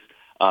with this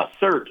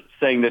cert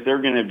saying that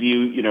they're going to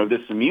view,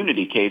 this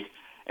immunity case.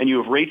 And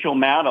you have Rachel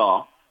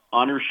Maddow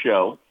on her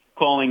show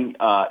calling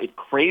it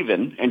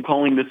craven and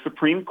calling the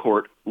Supreme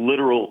Court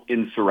literal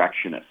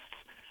insurrectionists.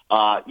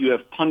 You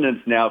have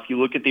pundits now, if you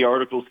look at the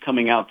articles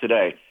coming out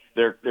today,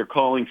 they're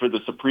calling for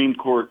the Supreme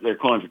Court, they're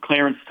calling for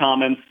Clarence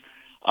Thomas,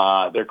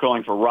 they're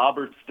calling for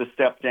Roberts to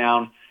step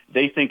down.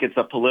 They think it's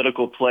a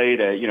political play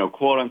to,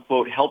 quote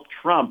unquote, help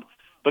Trump.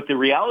 But the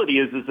reality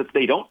is if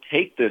they don't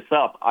take this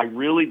up, I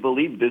really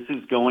believe this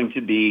is going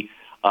to be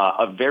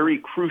a very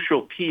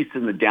crucial piece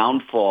in the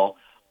downfall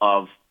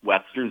of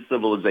Western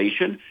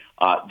civilization,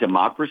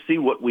 democracy,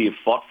 what we have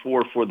fought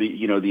for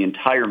the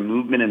entire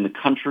movement in the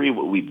country,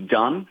 what we've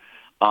done.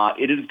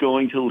 It is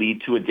going to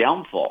lead to a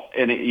downfall.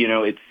 And,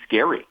 it's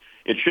scary.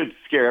 It should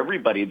scare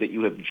everybody that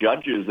you have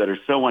judges that are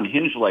so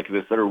unhinged like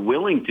this, that are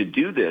willing to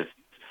do this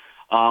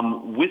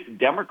with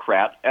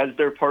Democrat as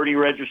their party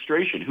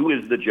registration. Who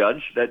is the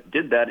judge that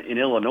did that in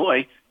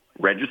Illinois?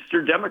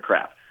 Registered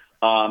Democrat,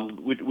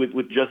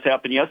 which just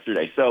happened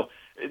yesterday. So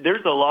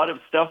there's a lot of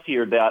stuff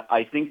here that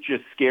I think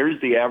just scares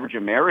the average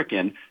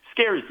American,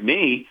 scares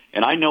me,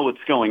 and I know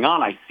what's going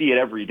on. I see it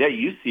every day.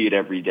 You see it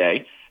every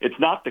day. It's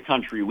not the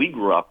country we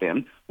grew up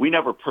in. We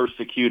never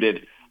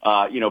persecuted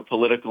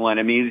political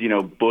enemies,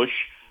 Bush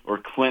or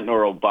Clinton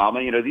or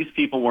Obama. These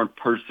people weren't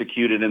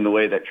persecuted in the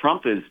way that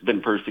Trump has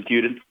been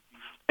persecuted.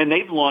 And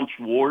they've launched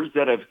wars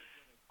that have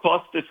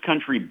cost this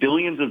country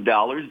billions of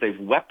dollars. They've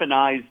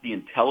weaponized the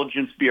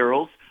intelligence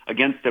bureaus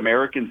against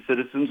American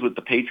citizens with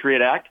the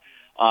Patriot Act.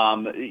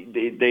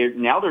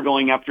 Now they're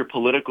going after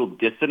political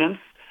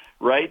dissidents,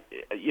 right?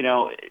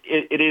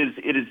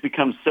 It has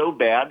become so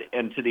bad,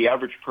 and to the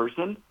average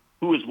person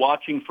who is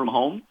watching from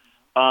home,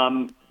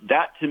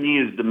 that to me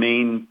is the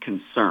main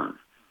concern.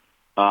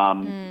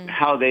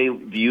 How they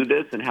view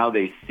this and how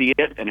they see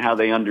it and how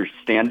they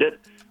understand it,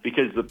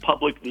 because the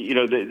public,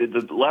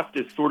 the left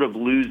is sort of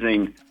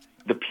losing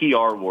the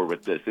PR war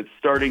with this. It's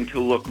starting to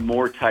look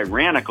more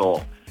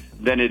tyrannical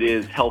than it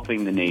is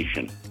helping the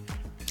nation.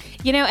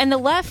 And the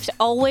left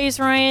always,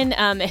 Ryan,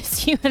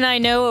 as you and I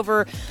know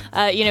over,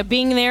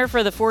 being there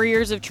for the 4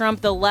 years of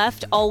Trump, the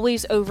left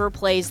always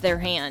overplays their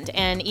hand.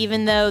 And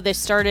even though this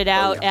started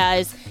out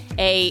as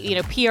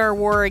a, PR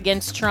war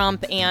against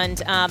Trump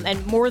and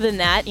more than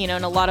that,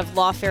 and a lot of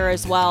lawfare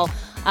as well,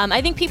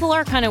 I think people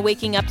are kind of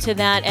waking up to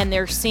that, and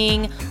they're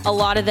seeing a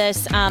lot of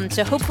this.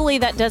 So hopefully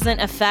that doesn't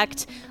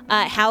affect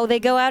how they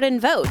go out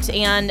and vote.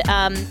 And,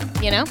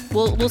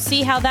 we'll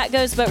see how that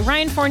goes. But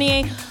Ryan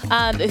Fournier,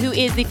 who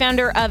is the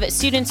founder of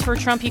Students for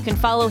Trump, you can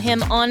follow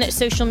him on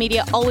social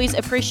media. Always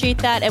appreciate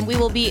that. And we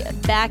will be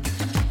back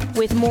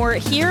with more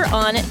here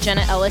on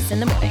Jenna Ellis in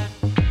the Morning.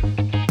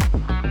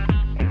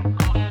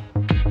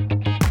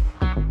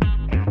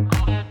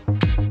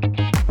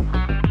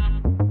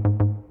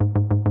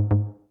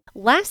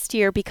 Last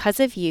year, because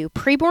of you,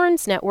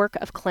 Preborn's network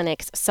of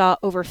clinics saw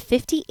over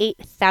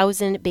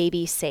 58,000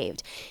 babies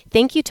saved.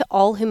 Thank you to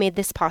all who made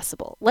this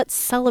possible. Let's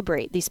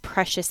celebrate these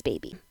precious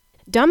babies.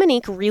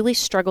 Dominique really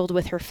struggled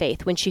with her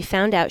faith when she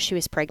found out she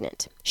was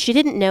pregnant. She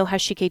didn't know how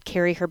she could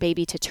carry her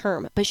baby to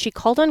term, but she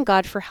called on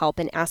God for help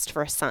and asked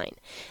for a sign.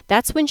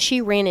 That's when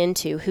she ran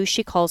into who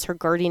she calls her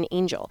guardian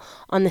angel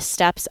on the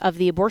steps of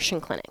the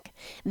abortion clinic.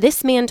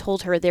 This man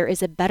told her there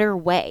is a better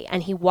way,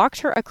 and he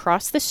walked her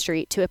across the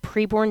street to a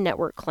preborn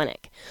network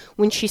clinic.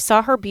 When she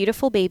saw her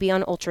beautiful baby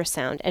on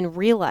ultrasound and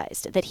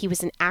realized that he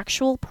was an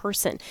actual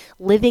person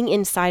living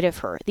inside of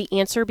her, the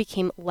answer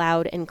became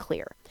loud and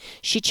clear.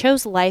 She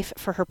chose life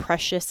for her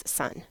precious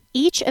son.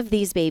 Each of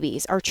these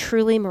babies are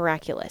truly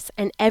miraculous,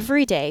 and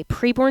every day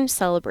Preborn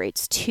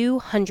celebrates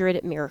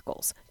 200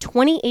 miracles.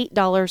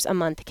 $28 a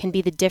month can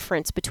be the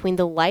difference between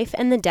the life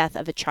and the death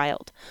of a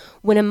child.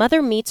 When a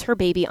mother meets her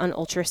baby on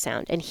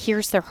ultrasound and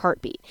hears their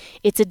heartbeat,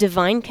 it's a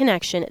divine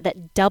connection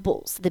that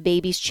doubles the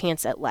baby's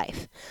chance at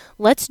life.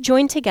 Let's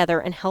join together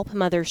and help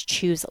mothers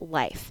choose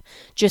life.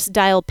 Just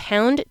dial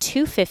pound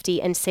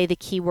 250 and say the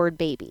keyword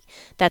baby.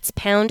 That's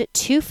pound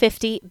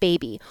 250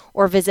 baby,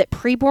 or visit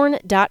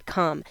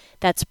preborn.com.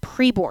 That's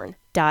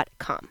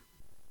preborn.com.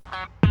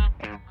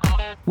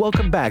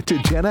 Welcome back to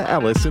Jenna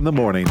Ellis in the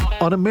Morning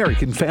on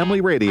American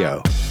Family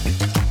Radio.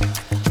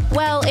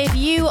 Well, if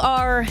you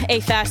are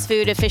a fast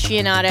food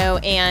aficionado,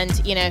 and,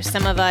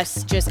 some of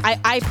us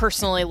I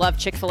personally love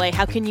Chick-fil-A.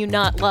 How can you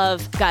not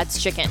love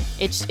God's chicken?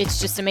 It's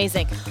just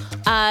amazing.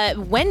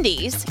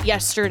 Wendy's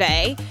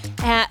yesterday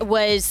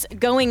was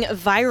going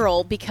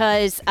viral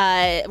because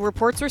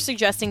reports were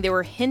suggesting they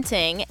were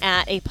hinting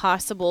at a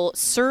possible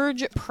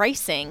surge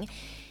pricing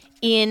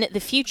in the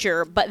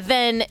future, but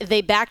then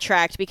they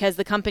backtracked because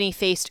the company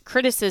faced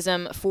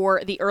criticism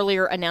for the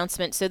earlier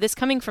announcement. So this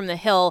coming from The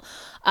Hill,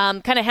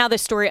 kind of how the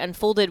story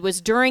unfolded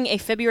was during a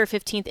February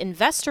 15th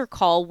investor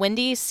call,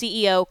 Wendy's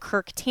CEO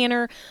Kirk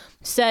Tanner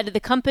said the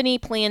company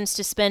plans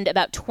to spend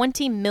about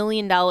 $20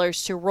 million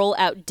to roll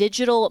out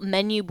digital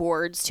menu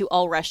boards to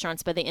all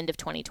restaurants by the end of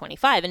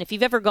 2025. And if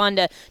you've ever gone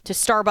to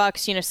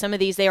Starbucks, some of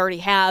these, they already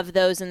have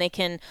those, and they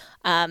can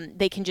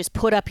just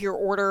put up your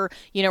order,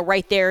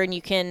 right there. And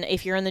you can,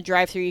 if you're in the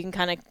drive-thru, you can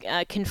kind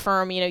of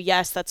confirm,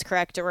 yes, that's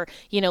correct. Or,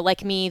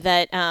 like me,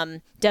 that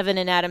Devin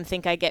and Adam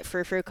think I get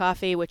frou-frou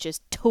coffee, which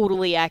is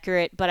totally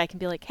accurate. But I can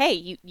be like, hey,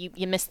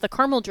 you missed the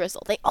caramel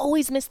drizzle. They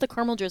always miss the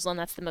caramel drizzle, and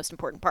that's the most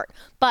important part.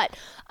 But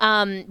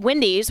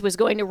Wendy's was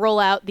going to roll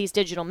out these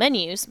digital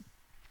menus.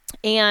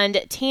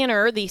 And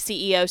Tanner, the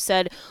CEO,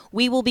 said,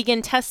 we will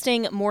begin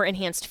testing more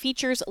enhanced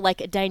features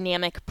like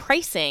dynamic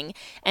pricing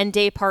and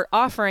day part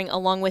offering,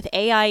 along with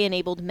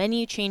AI-enabled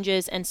menu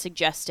changes and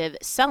suggestive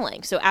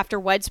selling. So after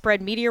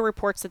widespread media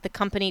reports that the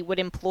company would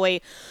employ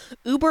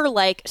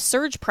Uber-like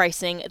surge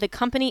pricing, the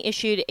company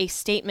issued a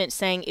statement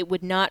saying it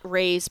would not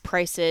raise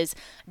prices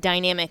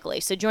dynamically.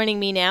 So joining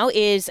me now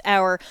is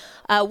our,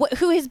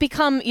 who has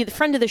become the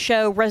friend of the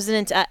show,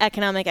 resident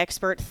economic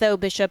expert, Tho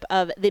Bishop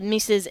of the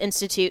Mises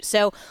Institute.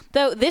 So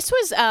though this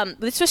was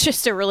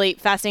just a really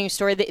fascinating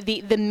story.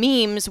 The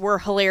memes were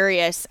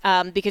hilarious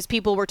because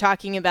people were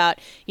talking about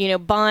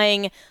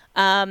buying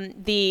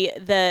the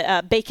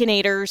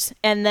Baconators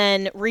and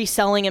then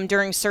reselling them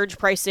during surge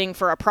pricing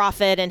for a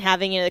profit and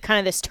having kind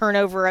of this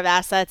turnover of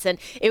assets, and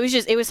it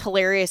was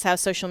hilarious how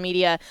social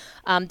media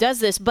does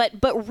this. But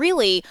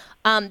really,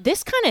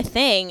 this kind of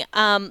thing.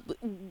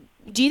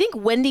 Do you think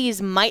Wendy's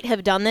might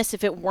have done this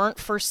if it weren't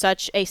for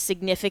such a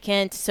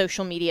significant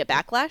social media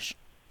backlash?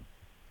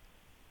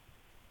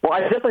 Well,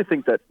 I definitely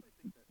think that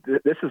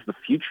this is the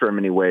future in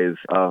many ways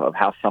of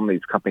how some of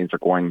these companies are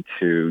going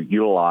to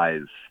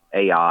utilize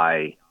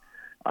AI,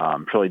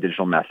 purely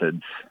digital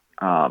methods,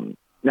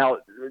 now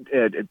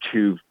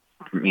to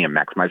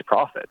maximize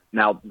profit.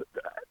 Now,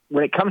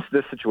 when it comes to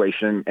this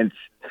situation, and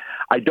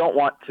I don't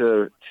want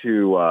to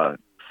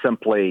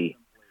simply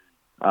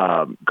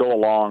go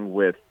along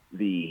with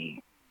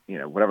the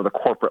whatever the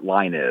corporate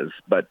line is,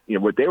 but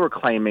what they were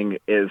claiming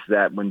is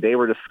that when they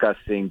were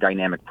discussing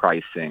dynamic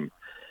pricing,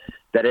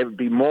 that it would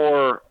be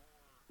more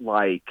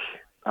like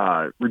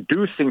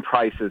reducing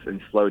prices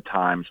in slow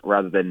times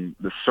rather than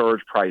the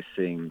surge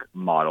pricing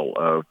model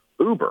of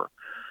Uber.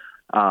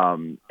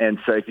 And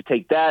so if you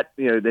take that,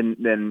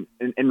 then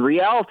in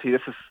reality,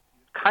 this is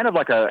kind of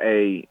like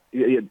a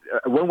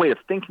one way of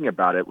thinking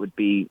about it would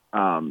be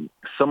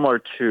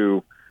similar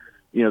to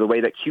the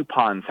way that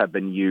coupons have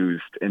been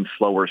used in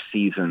slower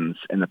seasons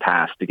in the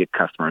past to get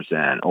customers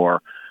in.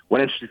 Or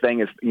one interesting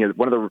thing is,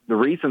 one of the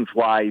reasons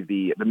why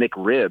the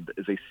McRib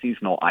is a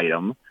seasonal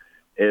item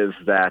is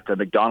that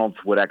McDonald's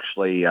would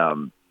actually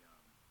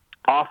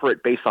offer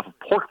it based off of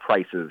pork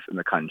prices in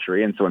the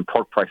country. And so when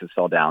pork prices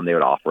fell down, they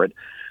would offer it.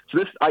 So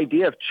this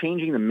idea of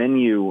changing the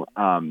menu,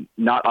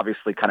 not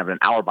obviously kind of an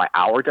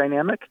hour-by-hour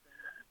dynamic,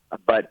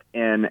 but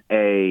in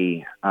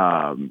a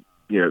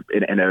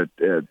in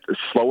a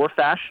slower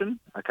fashion,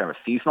 a kind of a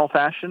seasonal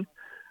fashion,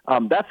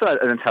 that's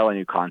an entirely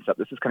new concept.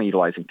 This is kind of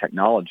utilizing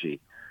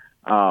technology.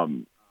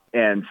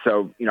 And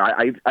so,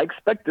 I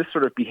expect this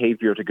sort of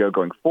behavior to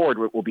going forward.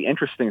 What will be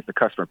interesting is the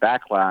customer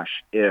backlash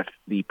if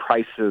the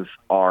prices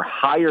are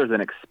higher than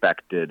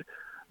expected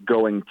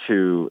going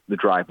to the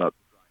drive-up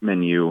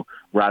menu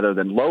rather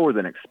than lower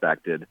than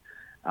expected.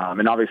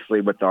 And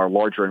obviously, with our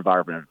larger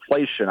environment of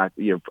inflation, I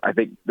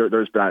think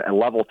there's been a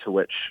level to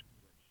which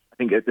I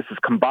think this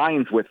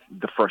combines with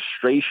the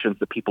frustrations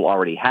that people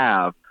already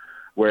have,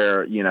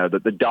 where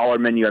the dollar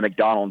menu at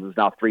McDonald's is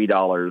now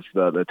 $3.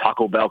 The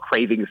Taco Bell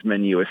cravings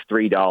menu is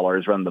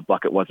 $3, when the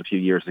bucket was a few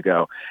years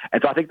ago.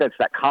 And so I think that's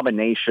that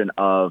combination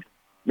of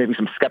maybe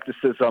some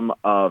skepticism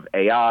of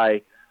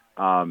AI,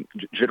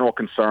 general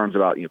concerns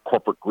about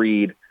corporate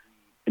greed,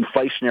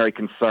 inflationary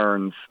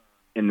concerns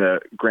in the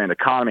grand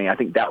economy. I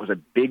think that was a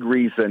big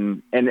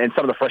reason, and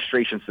some of the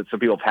frustrations that some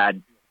people have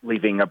had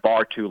leaving a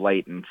bar too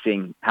late and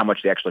seeing how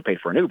much they actually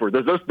paid for an Uber.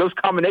 Those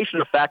combination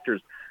of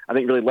factors, I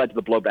think, really led to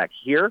the blowback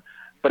here.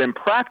 But in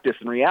practice,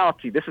 in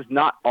reality, this is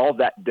not all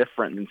that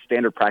different than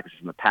standard practices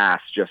in the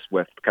past, just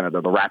with kind of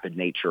the rapid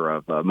nature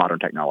of modern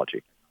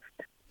technology.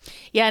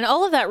 Yeah, and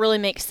all of that really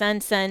makes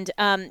sense. And,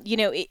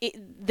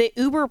 the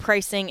Uber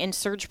pricing and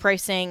surge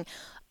pricing,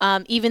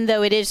 even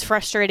though it is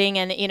frustrating.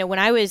 And, when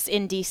I was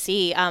in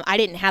D.C., I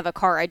didn't have a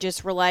car. I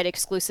just relied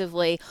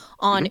exclusively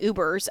on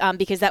Ubers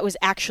because that was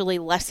actually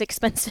less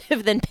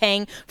expensive than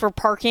paying for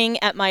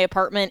parking at my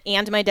apartment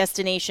and my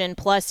destination,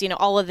 plus,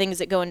 all the things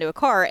that go into a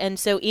car. And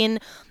so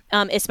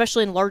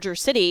especially in larger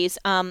cities,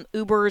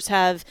 Ubers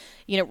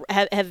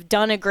have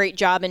done a great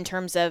job in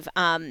terms of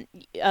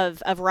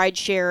ride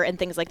share and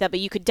things like that. But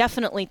you could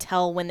definitely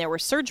tell when there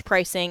was surge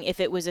pricing if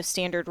it was a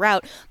standard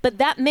route. But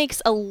that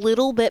makes a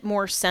little bit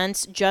more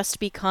sense just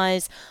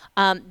because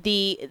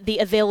the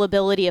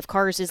availability of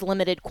cars is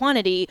limited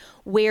quantity,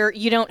 where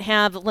you don't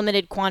have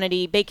limited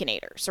quantity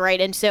Baconators, right?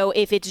 And so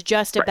if it's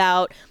just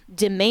about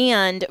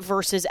demand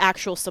versus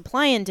actual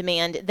supply and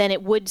demand, then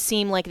it would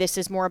seem like this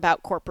is more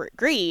about corporate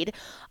greed.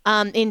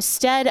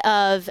 Instead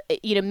of,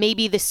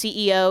 maybe the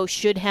CEO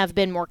should have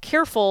been more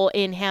careful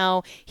in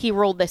how he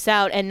rolled this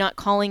out and not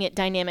calling it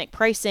dynamic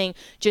pricing,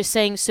 just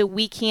saying so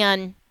we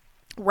can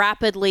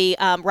rapidly,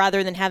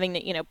 rather than having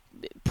to,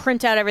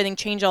 print out everything,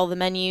 change all the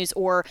menus,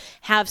 or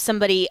have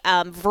somebody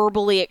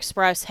verbally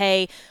express,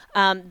 hey,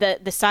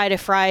 the side of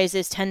fries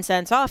is 10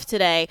 cents off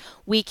today.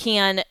 We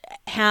can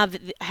have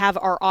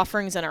our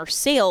offerings and our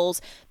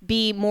sales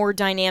be more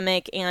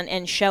dynamic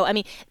and show. I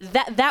mean,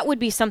 that would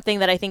be something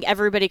that I think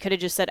everybody could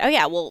have just said, oh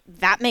yeah, well,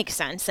 that makes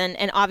sense.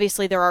 And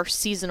obviously there are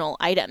seasonal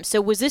items. So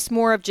was this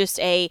more of just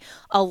a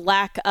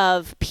lack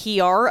of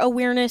PR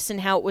awareness in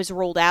how it was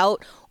rolled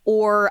out?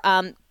 Or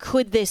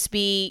could this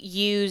be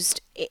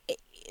used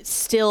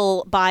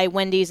still by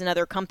Wendy's and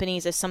other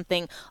companies as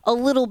something a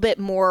little bit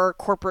more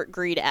corporate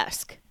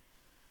greed-esque?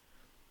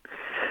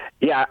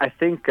 Yeah, I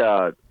think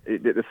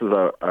this is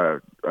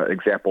an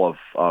example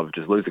of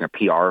just losing a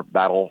PR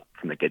battle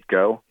from the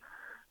get-go.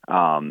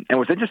 And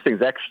what's interesting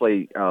is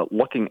actually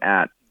looking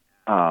at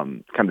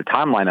kind of the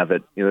timeline of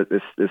it.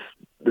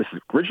 This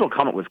original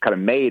comment was kind of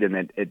made,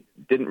 and it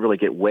didn't really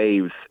get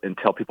waves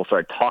until people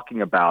started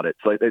talking about it.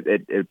 So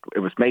it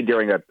was made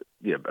during a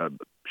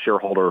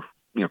shareholder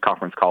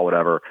conference call,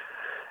 whatever.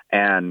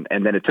 And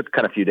then it took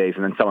kind of a few days,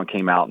 and then someone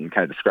came out and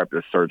kind of described it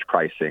as surge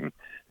pricing.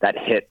 That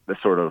hit the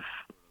sort of,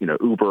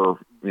 Uber,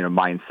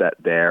 mindset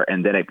there.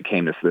 And then it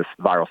became this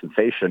viral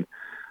sensation.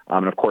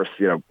 And of course,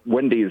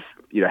 Wendy's,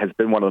 has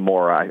been one of the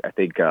more, I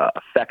think,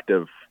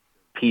 effective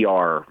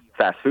PR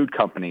fast food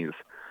companies,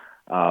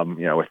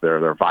 with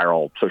their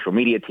viral social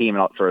media team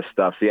and all that sort of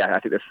stuff. So yeah, I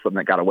think this is something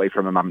that got away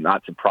from them. I'm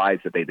not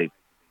surprised that they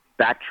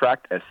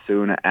backtracked as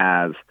soon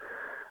as,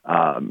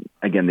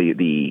 again,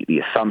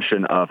 the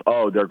assumption of,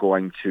 they're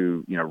going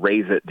to,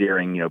 raise it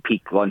during,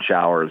 peak lunch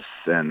hours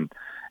and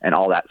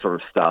all that sort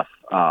of stuff.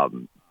 I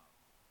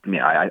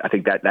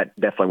think that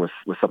definitely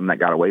was something that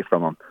got away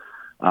from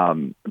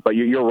them. But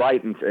you're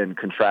right in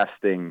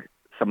contrasting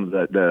some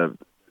of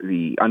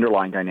the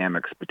underlying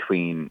dynamics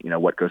between,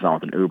 what goes on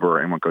with an Uber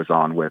and what goes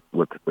on with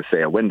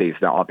say a Wendy's.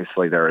 Now,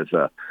 obviously there is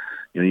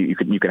you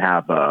can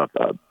have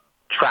a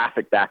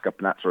traffic backup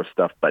and that sort of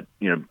stuff, but,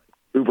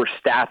 Uber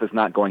staff is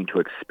not going to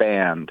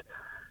expand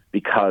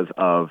because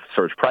of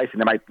surge pricing.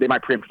 They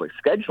might preemptively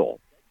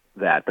schedule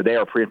that, but they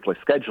are preemptively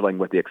scheduling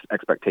with the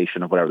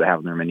expectation of whatever they have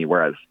on their menu.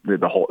 Whereas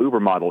the whole Uber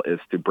model is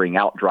to bring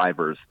out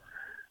drivers,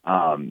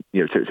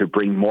 to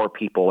bring more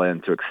people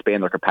in, to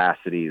expand their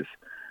capacities,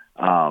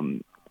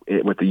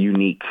 with the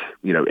unique,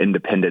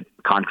 independent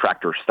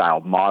contractor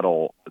style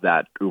model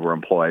that Uber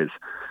employs.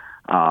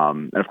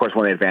 And of course,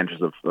 one of the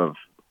advantages of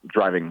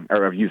driving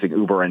or of using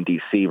Uber in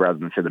DC rather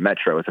than say the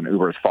metro is an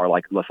Uber is far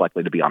less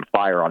likely to be on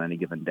fire on any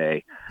given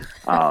day.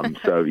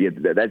 So yeah,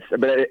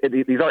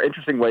 these are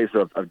interesting ways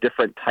of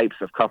different types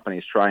of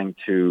companies trying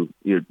to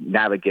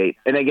navigate.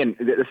 And again,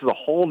 this is a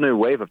whole new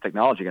wave of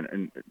technology,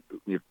 and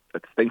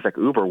things like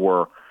Uber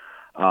were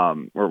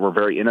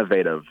very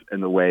innovative in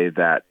the way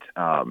that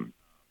and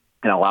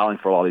allowing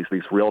for all these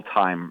real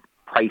time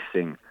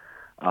pricing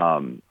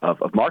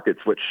of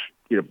markets, which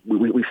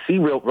we see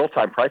real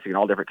time pricing in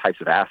all different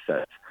types of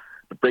assets.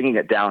 But bringing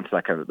it down to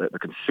that kind of the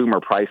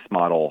consumer price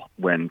model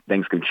when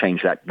things can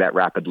change that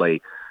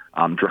rapidly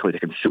directly to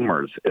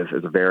consumers is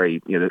a very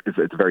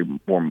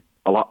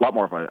a lot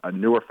more of a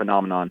newer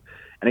phenomenon.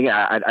 And again,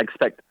 I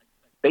expect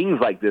things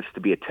like this to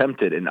be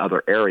attempted in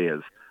other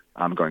areas,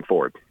 going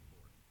forward.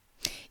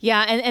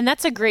 Yeah, and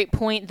that's a great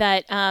point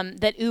that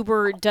that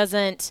Uber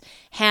doesn't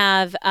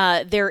have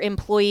their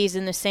employees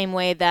in the same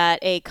way that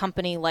a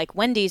company like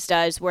Wendy's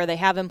does, where they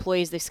have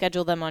employees, they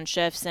schedule them on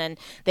shifts, and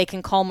they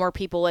can call more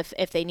people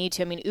if they need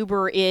to. I mean,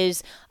 Uber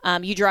is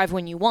you drive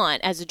when you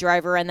want as a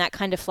driver, and that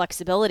kind of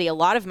flexibility. A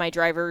lot of my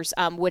drivers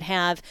would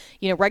have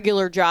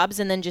regular jobs,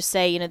 and then just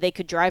say they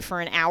could drive for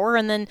an hour,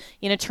 and then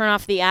turn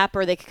off the app,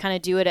 or they could kind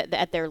of do it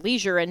at their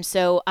leisure. And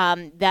so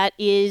that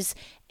is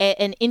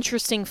an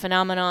interesting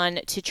phenomenon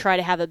to try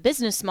to have a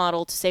business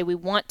model to say we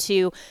want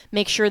to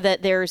make sure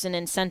that there's an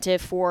incentive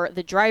for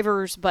the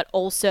drivers, but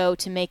also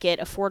to make it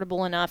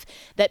affordable enough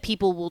that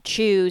people will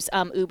choose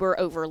Uber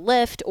over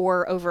Lyft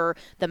or over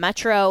the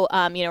Metro,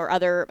 or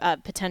other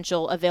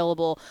potential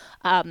available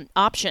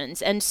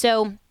options. And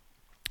so,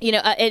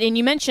 and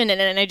you mentioned,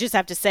 and I just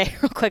have to say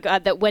real quick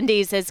that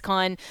Wendy's has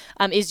gone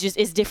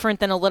is different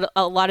than a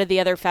lot of the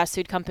other fast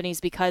food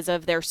companies because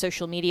of their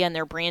social media and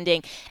their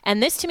branding.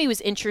 And this to me was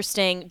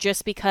interesting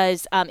just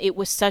because it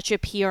was such a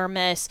PR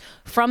miss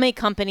from a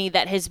company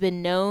that has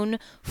been known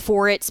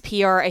for its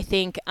PR, I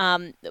think,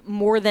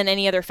 more than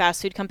any other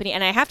fast food company.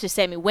 And I have to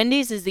say,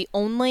 Wendy's is the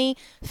only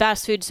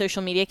fast food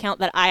social media account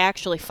that I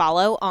actually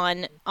follow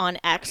on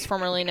X,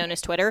 formerly known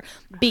as Twitter,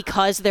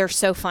 because they're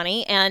so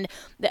funny and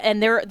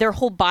their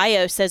whole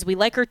bio says, "We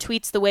like our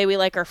tweets the way we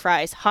like our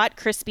fries, hot,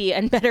 crispy,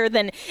 and better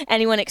than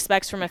anyone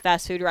expects from a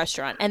fast food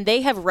restaurant." And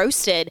they have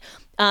roasted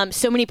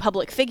so many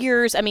public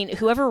figures. I mean,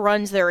 whoever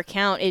runs their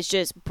account is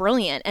just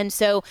brilliant. And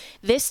so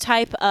this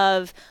type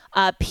of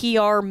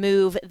PR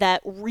move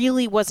that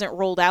really wasn't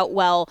rolled out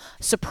well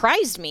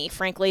surprised me,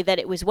 frankly, that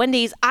it was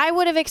Wendy's. I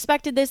would have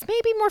expected this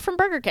maybe more from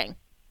Burger King.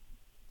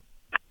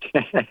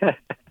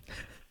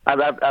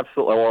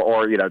 Absolutely.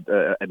 Or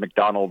at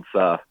McDonald's,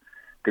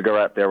 could go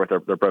out there with their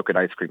broken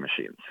ice cream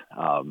machines.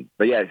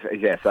 But yes,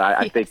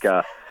 I think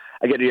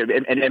again,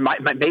 and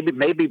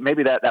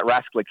maybe that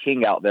rascally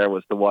king out there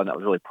was the one that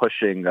was really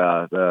pushing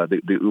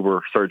the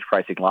Uber surge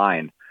pricing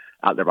line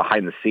out there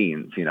behind the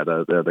scenes.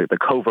 The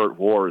covert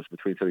wars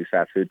between some of these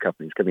fast food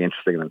companies could be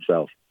interesting in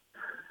themselves.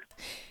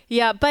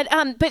 Yeah, but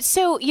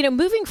so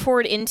moving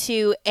forward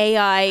into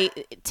AI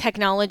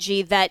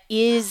technology that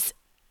is.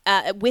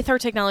 With our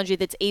technology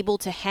that's able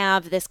to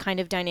have this kind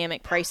of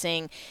dynamic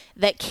pricing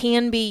that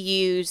can be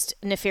used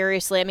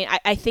nefariously. I mean,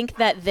 I think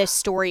that this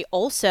story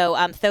also,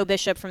 Tho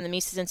Bishop from the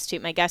Mises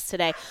Institute, my guest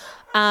today,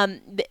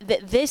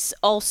 this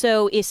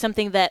also is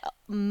something that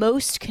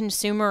most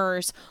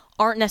consumers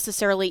aren't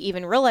necessarily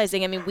even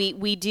realizing. I mean,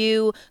 we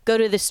do go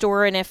to the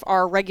store, and if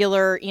our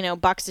regular,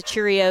 box of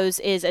Cheerios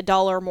is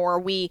 $1 more,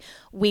 we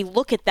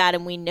look at that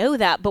and we know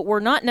that, but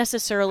we're not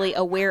necessarily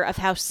aware of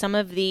how some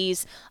of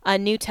these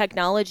new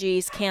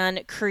technologies can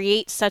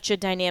create such a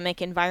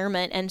dynamic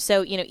environment. And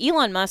so,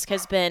 Elon Musk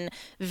has been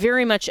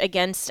very much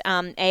against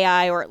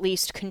AI, or at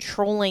least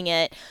controlling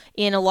it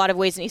in a lot of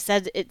ways. And he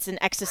said it's an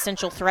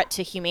existential threat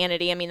to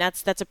humanity. I mean,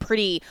 that's a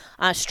pretty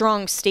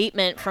strong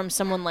statement from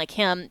someone like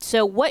him.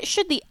 So what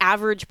should the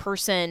average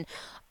person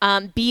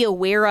be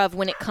aware of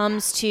when it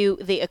comes to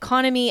the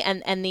economy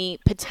and the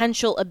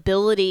potential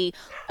ability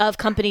of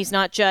companies,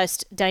 not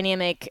just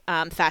dynamic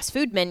fast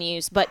food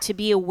menus, but to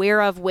be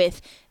aware of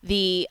with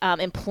the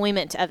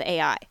employment of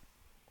AI?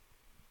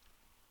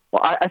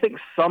 Well, I think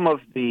some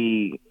of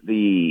I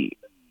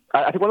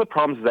think one of the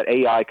problems is that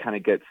AI kind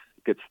of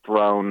gets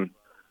thrown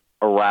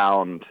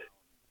around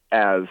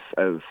as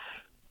I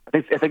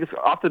think it's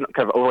often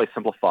kind of overly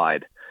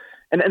simplified.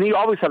 And you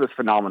always have this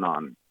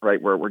phenomenon,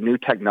 right, where new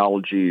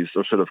technologies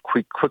are sort of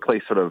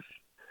quickly sort of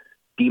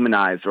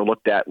demonized or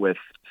looked at with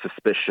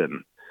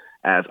suspicion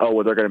as,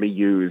 well, they're going to be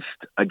used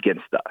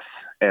against us.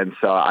 And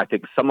so I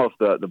think some of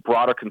the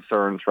broader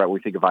concerns, right, when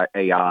we think of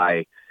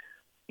AI,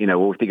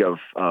 when we think of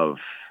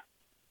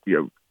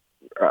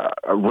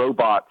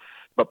robots,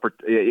 but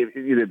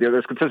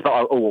there's concerns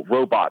about,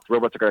 robots are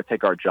going to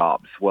take our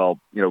jobs. Well,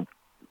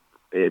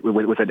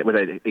 with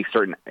a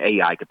certain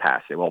AI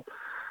capacity. Well,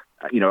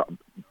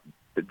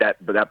 that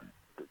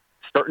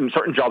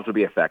certain jobs would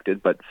be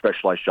affected, but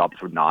specialized jobs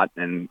would not.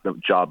 And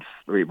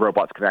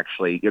robots can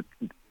actually,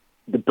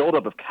 the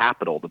buildup of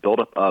capital, the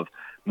buildup of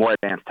more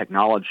advanced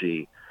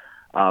technology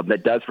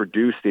that does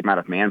reduce the amount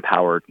of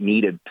manpower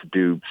needed to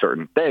do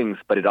certain things,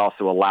 but it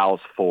also allows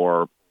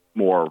for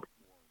more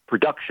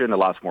production,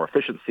 allows more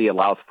efficiency,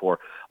 allows for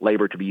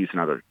labor to be used in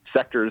other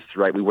sectors,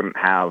 right? We wouldn't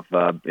have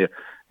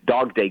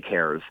dog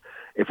daycares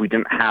if we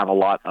didn't have a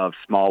lot of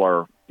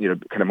smaller,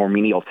 kind of more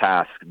menial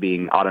tasks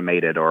being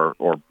automated or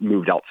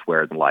moved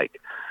elsewhere and the like.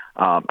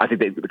 I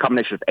think the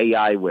combination of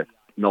AI with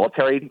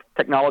military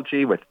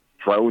technology, with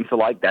drones and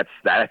the like, that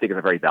I think is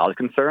a very valid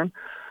concern.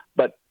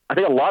 But I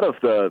think a lot of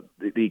the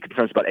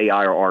concerns about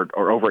AI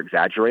are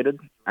over-exaggerated.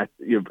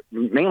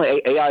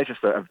 Mainly AI is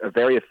just a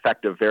very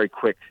effective, very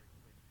quick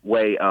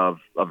way of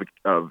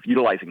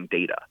utilizing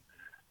data.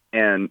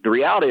 And the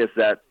reality is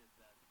that,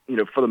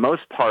 for the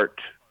most part,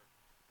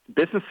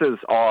 businesses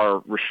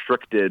are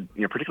restricted,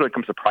 particularly when it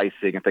comes to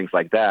pricing and things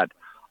like that,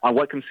 on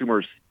what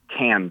consumers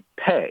can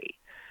pay.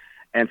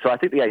 And so I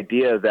think the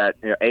idea that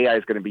AI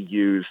is going to be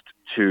used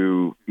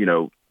to,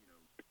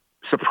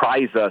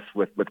 surprise us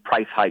with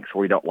price hikes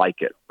where we don't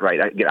like it, right?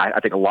 I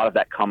think a lot of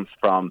that comes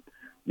from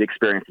the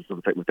experiences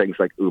with things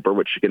like Uber,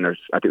 which, again, I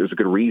think there's a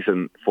good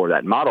reason for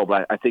that model.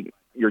 But I think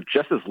you're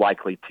just as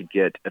likely to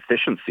get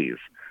efficiencies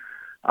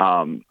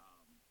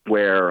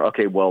where,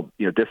 okay, well,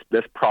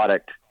 this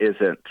product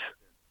isn't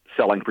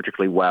selling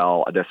particularly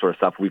well, this sort of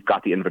stuff. We've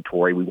got the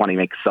inventory. We want to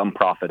make some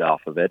profit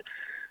off of it.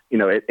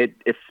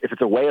 If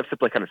it's a way of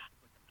simply kind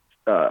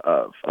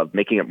of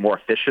making it more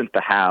efficient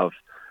to have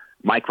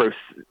micro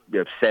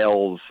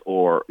sales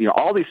or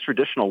all these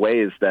traditional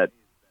ways that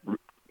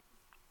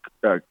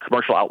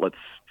commercial outlets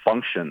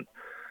function,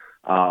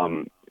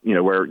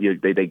 where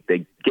they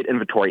get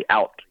inventory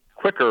out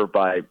quicker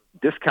by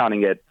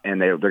discounting it,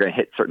 and they're going to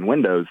hit certain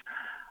windows.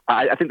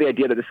 I think the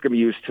idea that this is going to be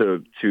used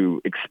to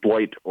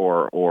exploit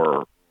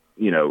or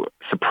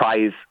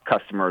surprise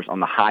customers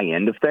on the high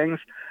end of things,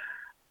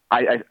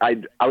 I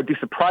would be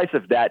surprised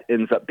if that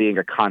ends up being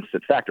a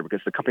constant factor,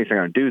 because the companies that are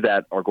going to do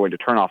that are going to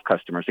turn off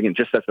customers, again,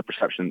 just as the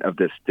perception of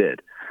this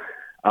did.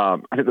 I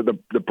think that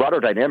the broader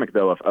dynamic,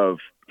 though, of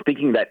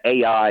thinking that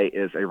AI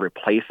is a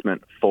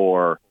replacement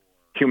for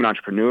human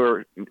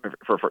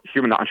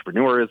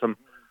entrepreneurism,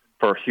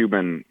 for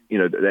human,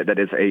 that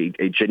is a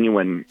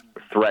genuine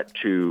threat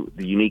to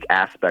the unique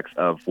aspects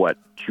of what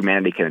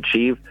humanity can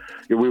achieve.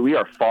 We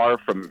are far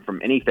from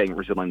anything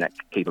resembling that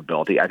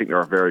capability. I think there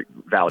are very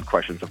valid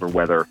questions over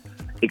whether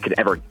it could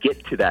ever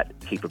get to that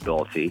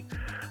capability.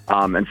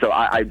 And so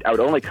I would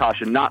only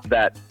caution, not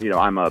that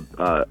I'm a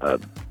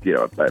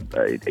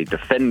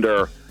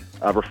defender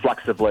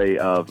reflexively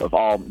of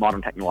all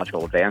modern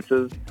technological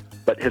advances,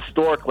 but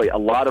historically, a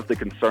lot of the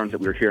concerns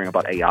that we were hearing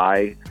about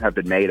AI have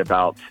been made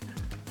about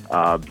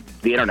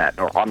the internet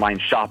or online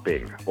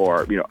shopping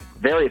or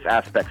various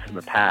aspects in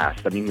the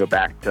past. I mean, you can go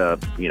back to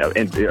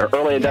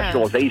early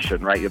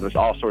industrialization, right? There's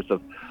all sorts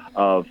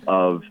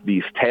of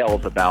these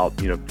tales about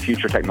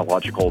future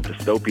technological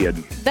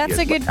dystopian. That's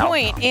a good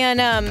point. And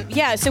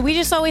so we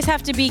just always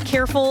have to be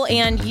careful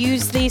and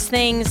use these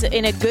things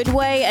in a good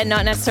way and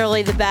not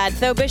necessarily the bad.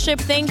 Tho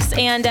Bishop, thanks,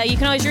 and you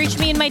can always reach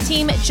me and my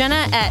team,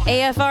 Jenna at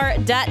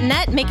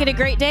afr.net. Make it a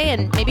great day,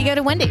 and maybe go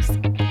to Wendy's.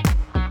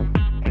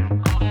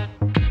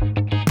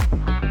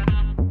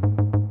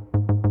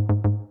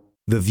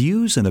 The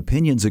views and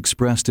opinions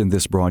expressed in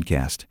this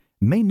broadcast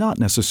may not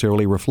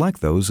necessarily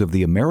reflect those of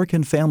the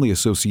American Family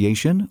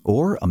Association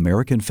or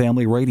American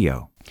Family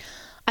Radio.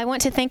 I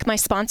want to thank my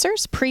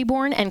sponsors,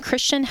 Preborn and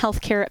Christian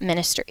Healthcare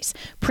Ministries.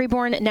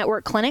 Preborn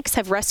Network clinics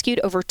have rescued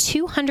over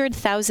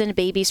 200,000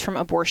 babies from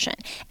abortion,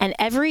 and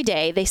every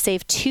day they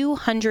save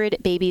 200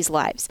 babies'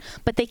 lives.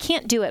 But they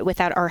can't do it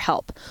without our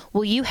help.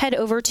 Will you head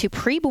over to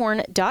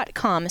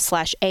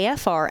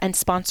preborn.com/AFR and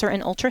sponsor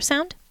an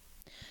ultrasound?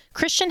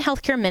 Christian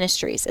Healthcare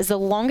Ministries is the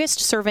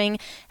longest-serving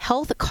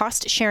health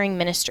cost-sharing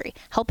ministry,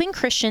 helping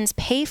Christians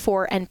pay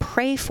for and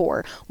pray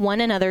for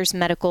one another's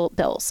medical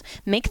bills.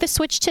 Make the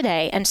switch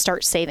today and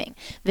start saving.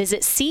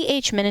 Visit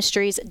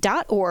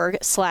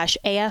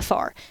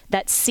chministries.org/AFR.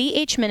 That's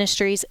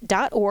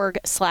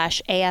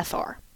chministries.org/AFR.